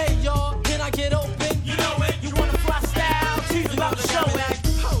it. Hey y'all, can I get open? You know it. You wanna fly style? Tease about the show act.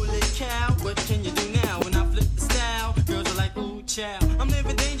 Holy cow, what can you do now when I flip the style? Girls are like, ooh, child. I'm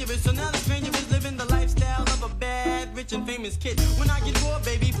living dangerous, so now the stranger is living the lifestyle of a bad, rich and famous kid. When I get bored,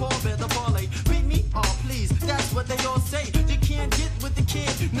 baby, pour better parlay. Beat me, oh please, that's what they all say. You can't get with the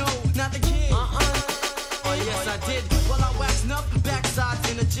kid, no, not the kid. Oh yes, I did. Well, I waxed up backsides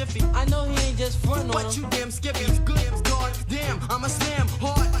in a jiffy. I know he ain't just front on but you damn skippy. Good God, damn, I'm a slam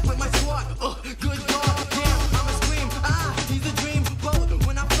hard with my squad. Good God, damn, I'm a scream. He's a dream bold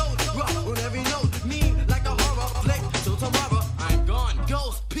when I float, rough on every note. Mean like a horror flick. Till tomorrow, I'm gone.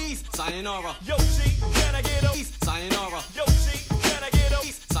 Ghost, peace, sayonara. Yo, G, can I get a peace? Sayonara. Yo, G, can I get a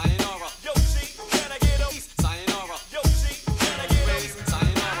peace? Sayonara. Yo, G, can I get a peace? Sayonara. Yo, G, can I get a peace?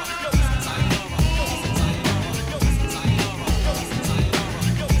 Sayonara. Yo,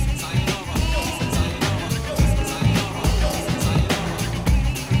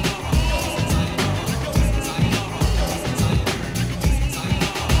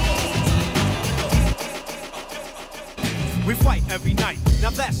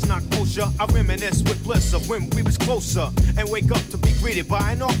 closure. I reminisce with bliss of when we was closer, and wake up to be greeted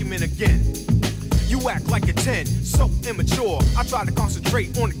by an argument again. You act like a 10, so immature. I try to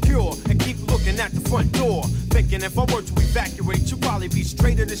concentrate on the cure and keep looking at the front door, thinking if I were to evacuate, you'd probably be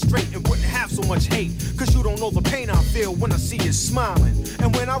straighter than straight and wouldn't have so much hate. Cause you don't know the pain I feel when I see you smiling.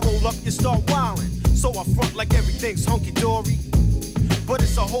 And when I roll up, you start wilding. So I front like everything's hunky-dory, but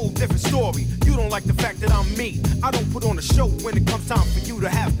it's a whole different story. You don't like the fact that I'm me. I don't put on a show when it comes time for you to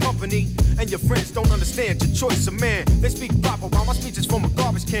have company. And your friends don't understand your choice of man. They speak proper while my speech is from a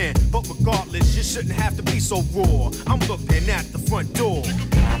garbage can. But regardless, you shouldn't have to be so raw. I'm looking at the front door.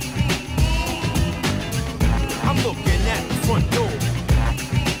 I'm looking at the front door.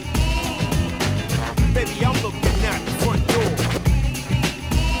 Baby, I'm looking at the front door.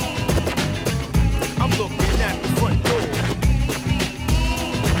 I'm looking at the front door.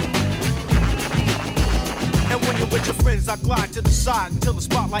 And when you're with your friends, I glide to the side until the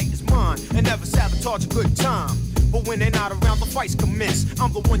spotlight is mine, and never sabotage a good time. But when they're not around, the fights commence.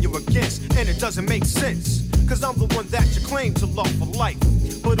 I'm the one you're against, and it doesn't make sense. Cause I'm the one that you claim to love for life.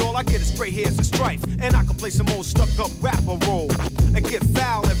 But all I get is gray hairs and strife. And I can play some old stuck-up rapper role and get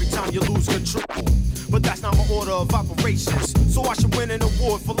foul every time you lose control. But that's not my order of operations, so I should win an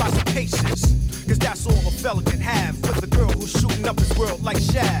award for lots of patience. Cause that's all a fella can have with a girl who's shooting up his world like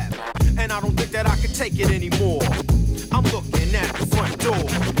Shab. And I don't think that I can take it anymore. I'm looking at the front door.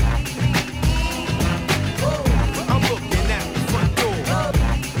 I'm looking at the front door.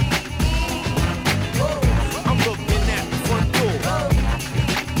 I'm looking at the front door.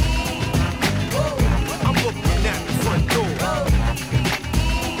 I'm looking at the front door.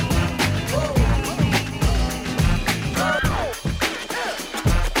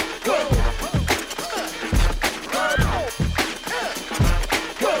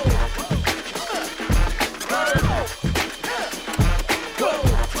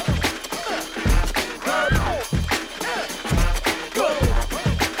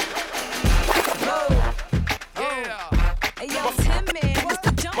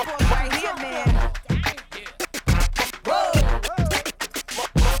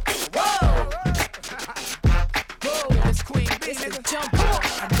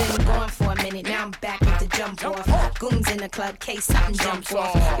 Club case something jump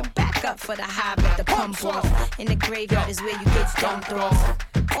off. You back up for the high, but the pump off. In the graveyard is where you get dumped off.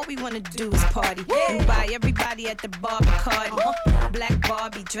 All we wanna do is party and buy everybody at the bar Bacardi. Black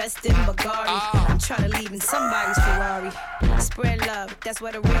Barbie dressed in Bulgari. I'm trying to leave in somebody's Ferrari. Spread love, that's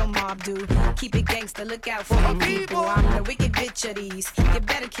what a real mob do. Keep it gangster, look out for the people. I'm the wicked bitch of these. You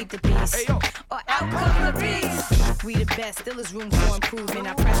better keep the peace, or out come the beast. We the best, still is room for improvement.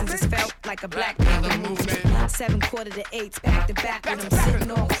 Our presence is felt like a black panther movement. 7 quarter to 8, back to back with them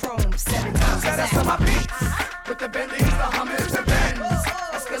sitting on chrome 7 times. That's on my beats. With the Bentleys, the Hummers, the Benz.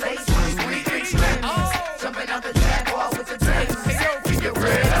 Escalates, we reach rims. Jumping out the Jaguar with the Timbs. Keep your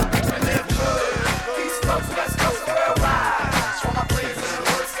bread up and live good. East Coast, West Coast, worldwide. For my players in the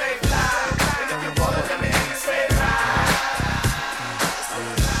hood, stay fly. And if you want it, let me hear you say it right.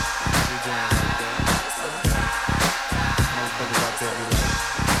 Motherfuckers out there be like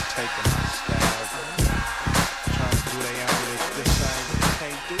taking my style, trying to do their own this thing, but they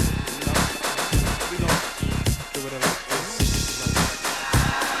can't do it, you know? We gon' do it like this.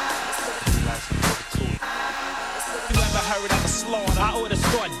 You ever heard of a slaughter? I oughta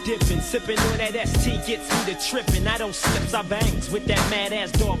start dipping, sipping on that ST gets me to tripping. I don't slips, I bangs with that mad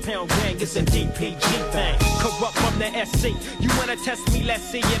ass dog pound gang. It's a DPG thing. Corrupt from the SC. You wanna test me? Let's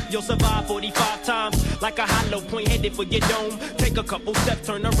see if you'll survive 45 times. Like a hollow point headed for your dome. Take a couple steps,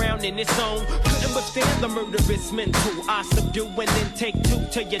 turn around in its zone. Couldn't withstand the murderous mental. I subdue and then take 2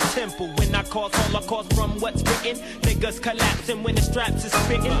 to your temple. When I cause holocaust from what's written, niggas collapsing when the straps is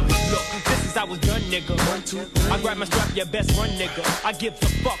spitting. Look, this is how it's done, nigga. 1, 2, 3. I grab my strap, your best run, nigga. I give a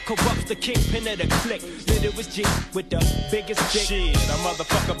fuck, corrupts the kingpin of the clique. Then it was G with the biggest dick. Shit, a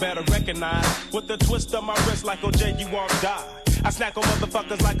motherfucker better recognize. With the twist of my wrist like OJ, you won't die. I snack on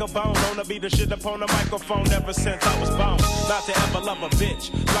motherfuckers like a bone. Wanna be the shit upon the microphone ever since I was born. Not to ever love a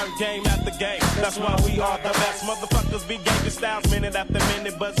bitch. Learn game after game. That's why we are the best. Motherfuckers be gangster styles minute after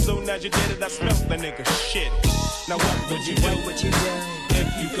minute. But soon as you did it, I smelt the nigga shit. Now what would you do? What you do? If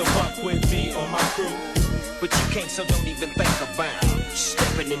you could fuck with me or my crew. But you can't, so don't even think about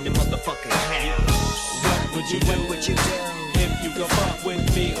stepping in the motherfucking house. What would you do? What you do? If you could fuck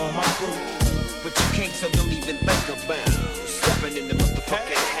with me or my crew. But you can't, so don't even think about stepping in the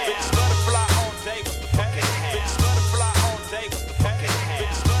motherfucking house. Bitch, butterfly all day with the fucking house. Bitch, butterfly all day with the fucking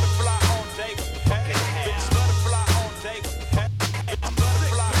house. Bitch, butterfly all day with the fucking house. Bitch, butterfly all day with the fucking house. Bitch, butterfly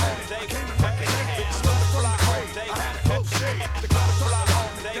all day with the fucking house. Bitch, butterfly all day with the fucking house. Bitch, butterfly all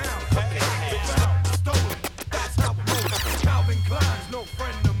day with the fucking house.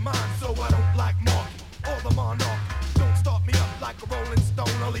 like a rolling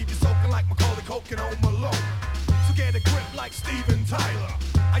stone. I'll leave you soaking like Macaulay Culkin on Malone. So get a grip like Steven Tyler.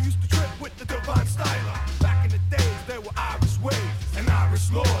 I used to trip with the divine styler. Back in the days, there were Irish waves and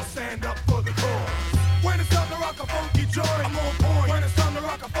Irish laws. Stand up for the cause. When it's time to rock a funky joint, I'm on point. When it's time to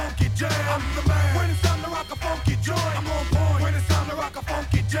rock a funky jam, I'm the man. When it's time to rock a funky joint, I'm on point. When it's time to rock a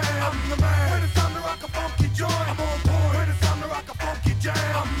funky jam, I'm the man. When it's time to rock a funky joint, I'm on point. When it's time to rock a funky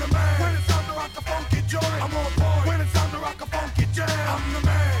jam, I'm the man. When it's time to rock a funky joint, I'm on point. When it's time to rock a funky jam, I'm the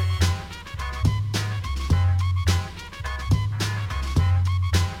man.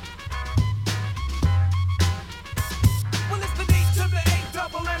 Well, it's the D to the A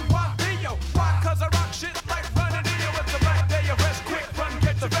double N Y B-O. Why? 'Cause I rock shit like running Dio. It's the right day of rest. Quick, run,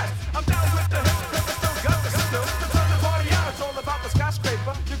 get the rest. I'm down with the hip, but still got the still. To turn the party out, it's all about the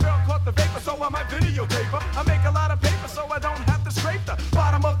skyscraper. Your girl caught the vapor, so I might videotape her. I make a lot of paper, so I don't have to scrape the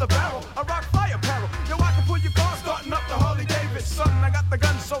bottom of the barrel. I rock fire apparel. Yo, I can pull your car, starting up the Harley Davidson. I got the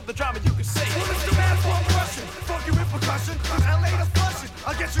gun, so the drama you can see. Well, it's the man from Russian, funky with percussion. 'Cause LA to flushing,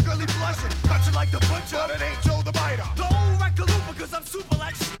 I'll get your girlie blushing. Cut you like the butcher, but it ain't Joe the biter. The old record looper, 'cause I'm super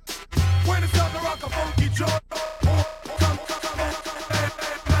like shit. When it's time to rock a funky joint,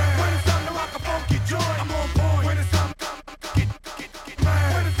 when it's time to rock a funky joint, I'm on point. When it's time to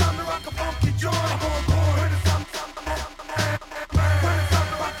when it's time to rock a funky joint, I'm on point. When it's time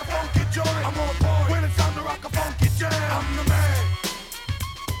to rock a funky joint, I'm on point. When it's time to rock a funky jam, I'm the man.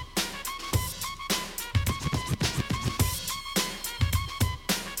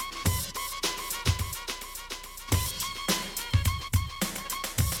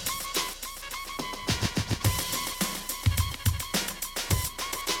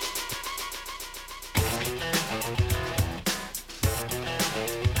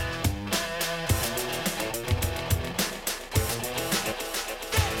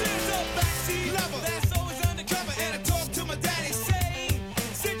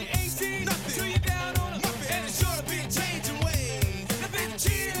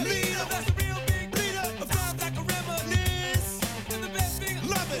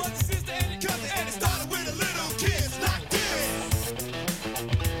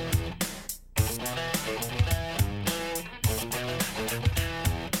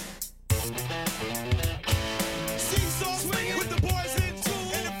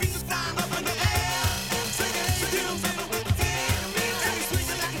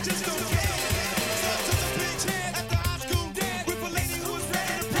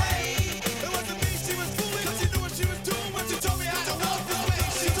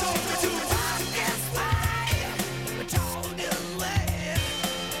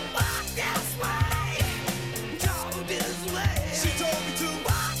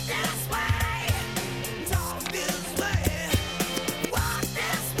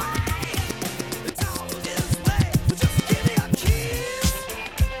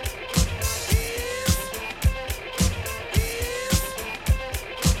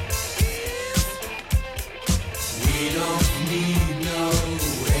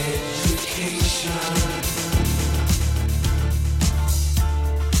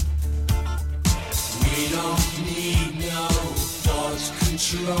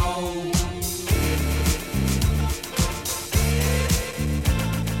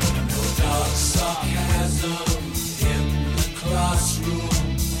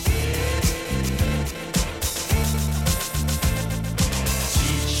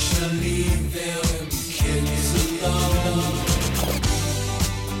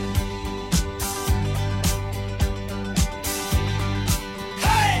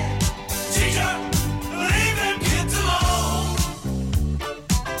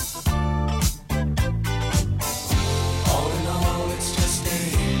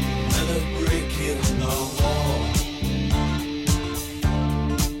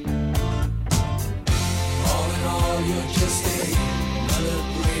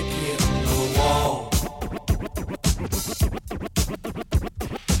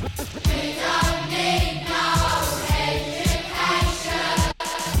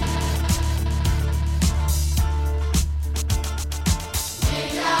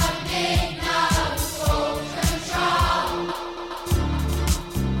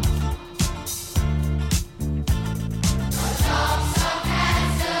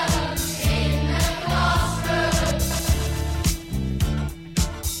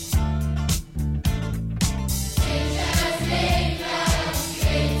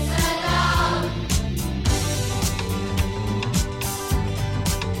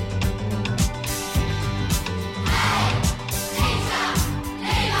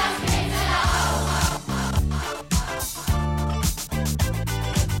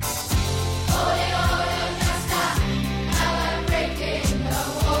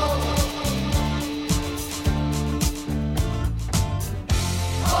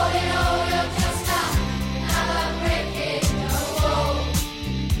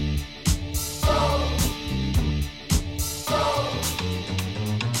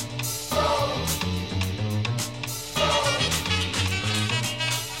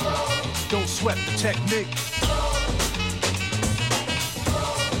 sweat the technique.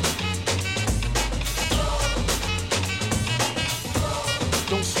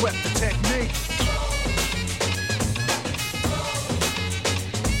 Don't sweat the technique.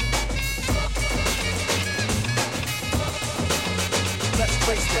 Let's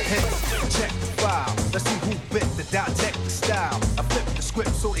face the hit, check the file. Let's see who bit the dissect the style. I flip the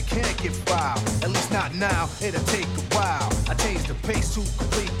script so it can't get filed. At least not now, it'll take a while. I change the pace to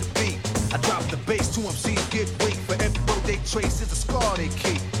complete the beat. I drop the bass to MCs get weak. For every word they trace is a scar they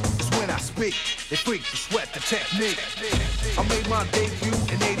keep. It's when I speak, they freak to sweat the technique. I made my debut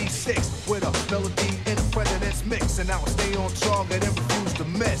in '86 with a melody in a president's mix. And now I stay on target and refuse to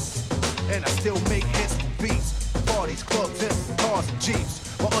miss. And I still make hits for beats. Parties, clubs, and cars and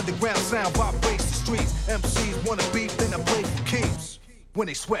jeeps. My underground sound vibrates the streets. MCs wanna beef, then I play for keeps. When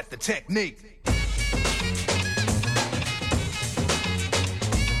they sweat the technique.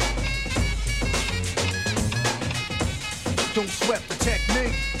 Don't sweat the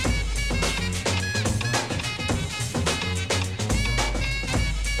technique.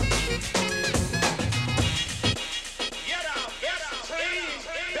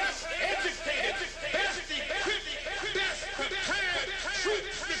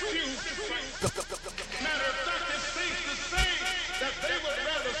 Matter of fact, it's safe to say that they would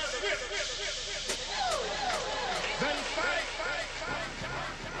rather switch than fight.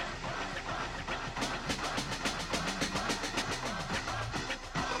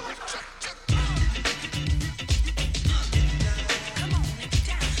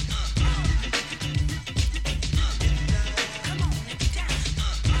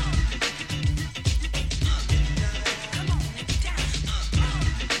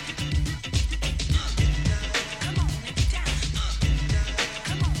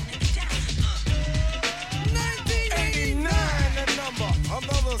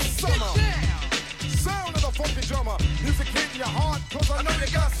 Music hitting your heart, cause I know you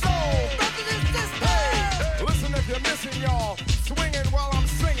got soul. Hey, listen if you're missing, y'all. Swinging while I'm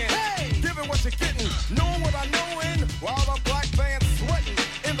singing. Hey, giving what you're getting. Knowing what I know in. While the black band's sweating.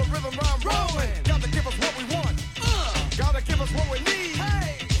 In the rhythm I'm rolling. Gotta give us what we want. Gotta give us what we need.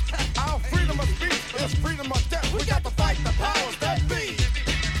 Hey, our freedom of speech is freedom of death. We got to fight the powers that be.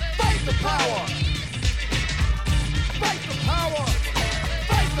 Fight the power. Fight the power.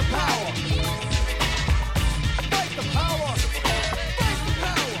 Fight the power. Fight the power! Fight the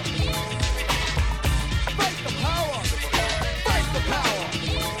power! Fight the power! Fight the power!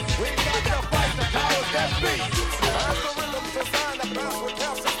 We got to fight the powers that be! As the rhythm's designed to bounce with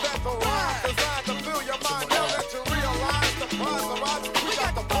calcium that the rhyme designed to fill your mind now that you realize the prize arrives. We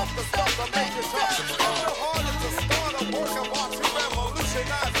got to bump the stuff to make it tough. The hardest to start a work of art to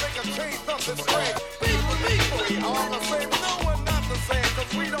revolutionize, make a change, something strange. People, we are the same, no one not the same,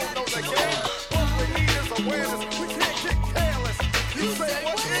 cause we don't know the game. What we need is awareness. We can't get careless. You say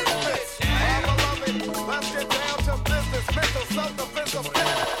what is this? My beloved, let's get down to business. Mental self-defense of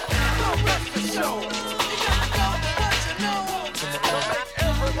don't rest the show. You gotta go for what you know. To make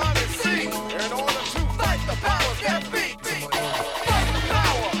everybody see. In order to fight the powers that be. Fight the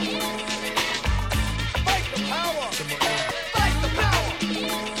power. Fight the power. Fight the power.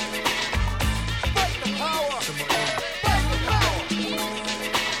 Fight the power. Fight the power.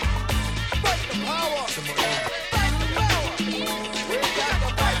 Fight the power. Fight the power. We got to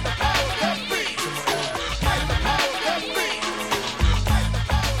fight the powers that be. Fight the powers that be. Fight the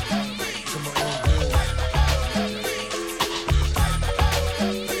powers that be.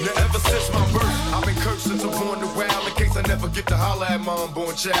 Now ever since my birth, I've been cursed since I'm born to wild. In case I never get to holler at my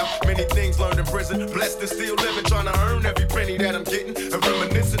unborn child. Many things learned in prison, blessed and still living, trying to earn every penny that I'm getting. And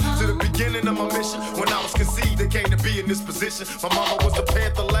reminiscing to the beginning of my mission. When I was conceived, they came to be in this position. My mama was a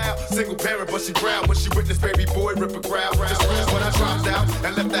Panther loud, single parent, but she growled when she witnessed baby boy rip a crowd. Just when I dropped out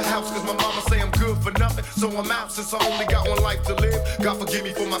and left the house, cause my mama say I'm good for nothing. So I'm out since I only got one life to live. God forgive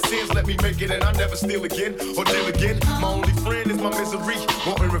me for my sins, let me make it, and I never steal again or deal again. My only friend is my misery,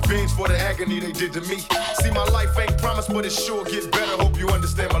 wanting revenge for the agony they did to me. See, my life ain't promised, but it sure gets better. Hope you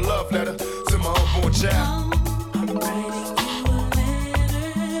understand my love letter to my unborn child.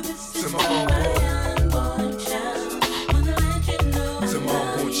 To my unborn child. To my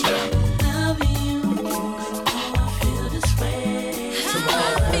unborn child.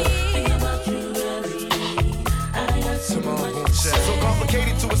 So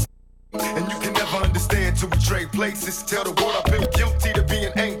complicated to us, and you can never understand till we trade places. Tell the world I feel guilty to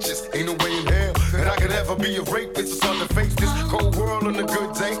being anxious. Ain't no way in hell that I could ever be a rapist or something to face this cold world on a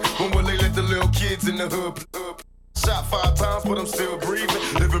good day. When will they let the little kids in the hood? Shot 5 times, but I'm still breathing.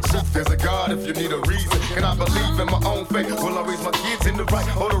 Living proof there's a God if you need a reason. Can I believe in my own faith? Will I raise my kids in the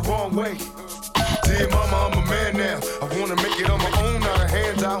right or the wrong way? Dear mama, I'm a man now. I wanna make it on my own, not a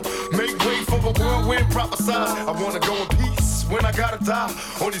handout. Make way for a world when prophesied. I wanna go in peace when I gotta die.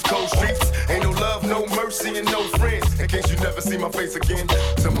 On these cold streets, ain't no love, no mercy, and no friends. In case you never see my face again,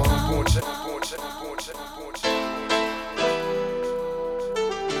 to my unborn child.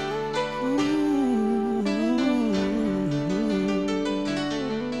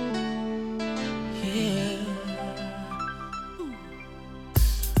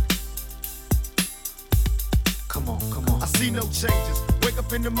 See no changes. Wake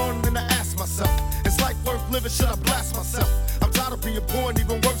up in the morning and I ask myself, is life worth living? Should I blast myself? I'm tired of being poor and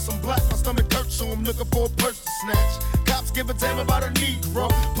even worse, I'm black. My stomach hurts, so I'm looking for a purse to snatch. Cops give a damn about a Negro.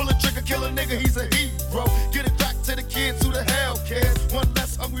 Pull a trigger, kill a nigga, he's a hero. Get it back to the kids who the hell cares. One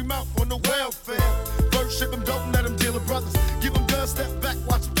less hungry mouth on the welfare. First ship them, don't let them deal with brothers. Give them guns, step back,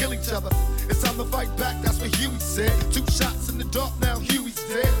 watch them kill each other. It's time to fight back, that's what Huey said. 2 shots in the dark, now Huey's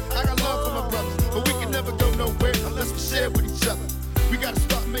dead. I got love for my brothers, but we can never go nowhere unless we share with each other. We gotta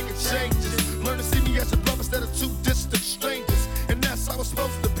start making changes. Learn to see me as a brother instead of 2 distant strangers. And that's how it's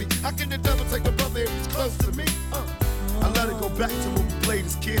supposed to be. How can the devil take a brother if he's close to me? I let it go back to when we played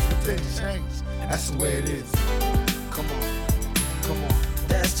as kids, but then change. That's the way it is. Come on, come on.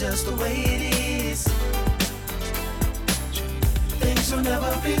 That's just the way it is. Things will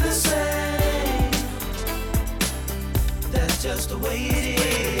never be the same. That's just the way it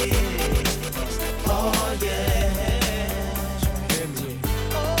is. Oh yeah.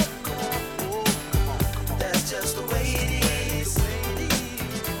 That's just the way it is.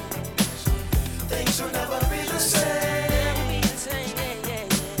 Things will never be the same.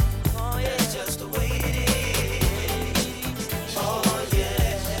 That's just the way it is. Oh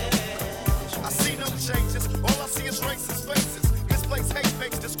yeah. I see no changes. All I see is racist faces. Misplaced hate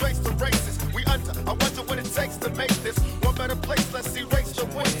makes disgrace to races. We under. I wonder what it takes to make this one better place. Let's erase the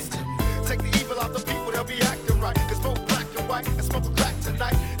waste. Take the evil out the people, they'll be acting right. It's both black and white and smoke a crack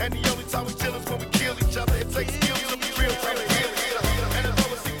tonight. And the only time we chill is when we kill each other. It takes skills to be real, trying to heal each other. And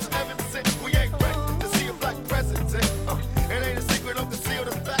although it seems evident, we ain't ready to see a black president. It ain't a secret, don't conceal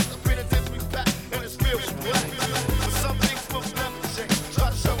the fact. The penitentiary packed and it's real with black. But some things will never change. Try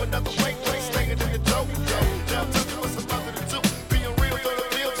to show another way, staying in the dope. Now tell me what's about to do. Being real, you're the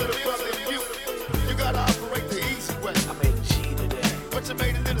real to the brother in you. You gotta operate the easy way. I made a G today. But you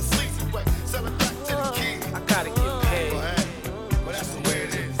made it in a sleazy way. Sell it back to the kid. I gotta get paid. But that's the way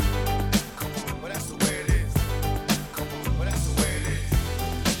it is. Come on, but that's the way it is. Come on, but that's the way it is.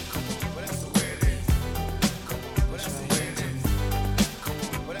 Come on, but that's the way it is. Come on, but that's the way it is. Come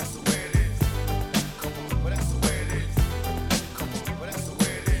on, but that's the way it is. Come on, but that's the way it is. Come on, but that's the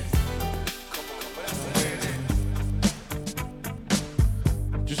way it is. Come on, but that's the way it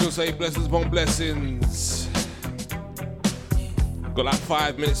is. Just gonna say blessings upon blessings. Got like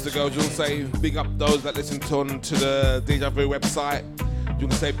 5 minutes to go. Just gonna say big up those that listen to the Deja Vu website. Just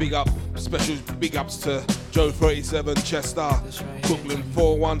gonna say big up, special big ups to Joe 37, Chester, Brooklyn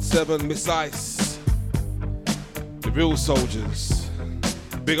 417, Miss Ice, the real soldiers.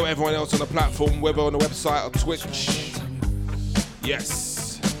 Big up everyone else on the platform, whether on the website or Twitch.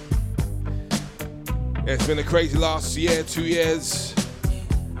 Yes. Yeah, it's been a crazy last year, 2 years.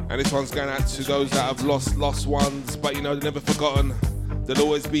 And this one's going out to those that have lost ones, but you know, they're never forgotten. They'll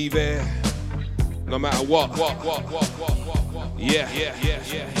always be there, no matter what. Yeah.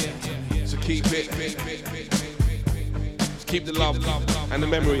 So keep it. Just keep the love and the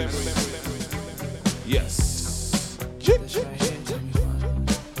memories. Yes.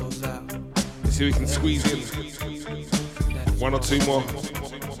 Let's see if we can squeeze in 1 or 2 more.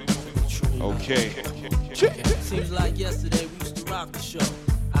 Okay. Seems like yesterday we used to rock the show.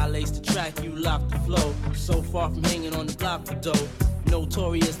 I laced the track, you locked the flow. So far from hanging on the block for dough.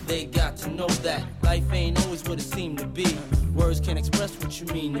 Notorious, they got to know that life ain't always what it seemed to be. Words can't express what you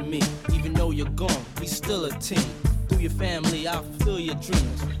mean to me. Even though you're gone, we still a team. Through your family, I'll fulfill your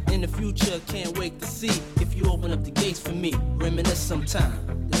dreams. In the future, can't wait to see if you open up the gates for me. Reminisce sometime.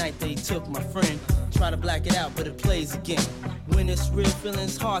 The night they took my friend. Try to black it out, but it plays again. When it's real,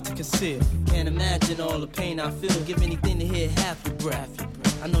 feeling's hard to conceal. Can't imagine all the pain I feel. Give anything to hear half your breath.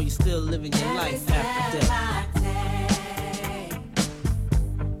 I know you're still living your life after death.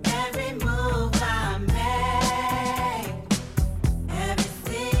 Every move I make, every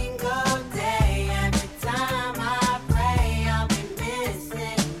single day, every time I pray, I'll be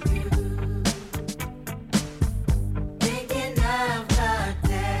missing you. Thinking of the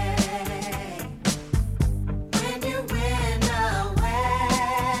day when you went away.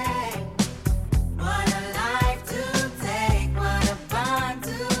 What a life to take, what a bond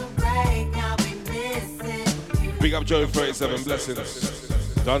to break. I'll be missing you. Big up Joe 37, blessings.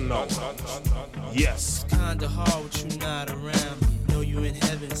 Done now. Yes. It's kinda hard with you not around. Know you in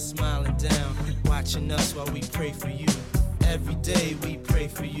heaven smiling down, watching us while we pray for you. Every day we pray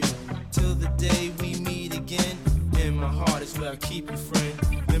for you, till the day we meet again. In my heart is where I keep you, friend.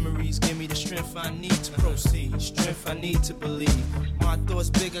 Memories give me the strength I need to proceed, strength I need to believe. My thoughts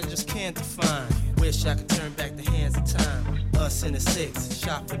big, I just can't define. Wish I could turn back the hands of time. Us in the six,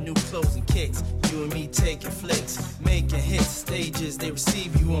 shop for new clothes and kicks. You and me taking flicks, making hits, stages they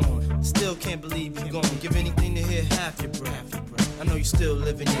receive you on. Still can't believe you gone. Give anything to hear half your breath. I know you still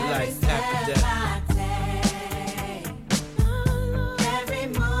living your life after death. Every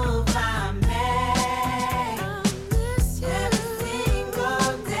move I make, every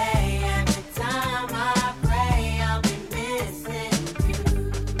single day, every time I pray, I'll be missing you.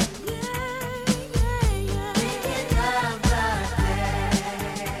 Thinking of the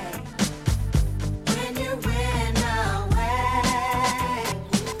day when you went away.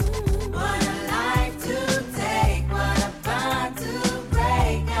 What a life to take, what a bond to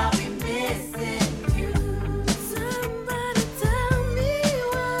break. I'll be missing you. Somebody tell me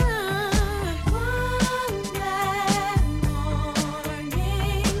why. One bad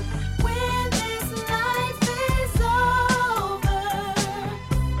morning, when this life is over,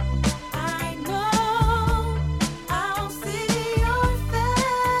 I know I'll see your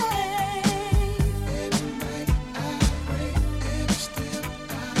face. Every night I pray, every step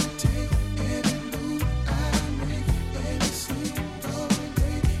I take, every move I make, every single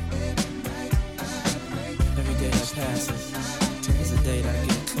day, every night I pray. Every day that passes is a day that I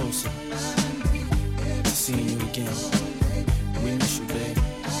get closer to seeing you again.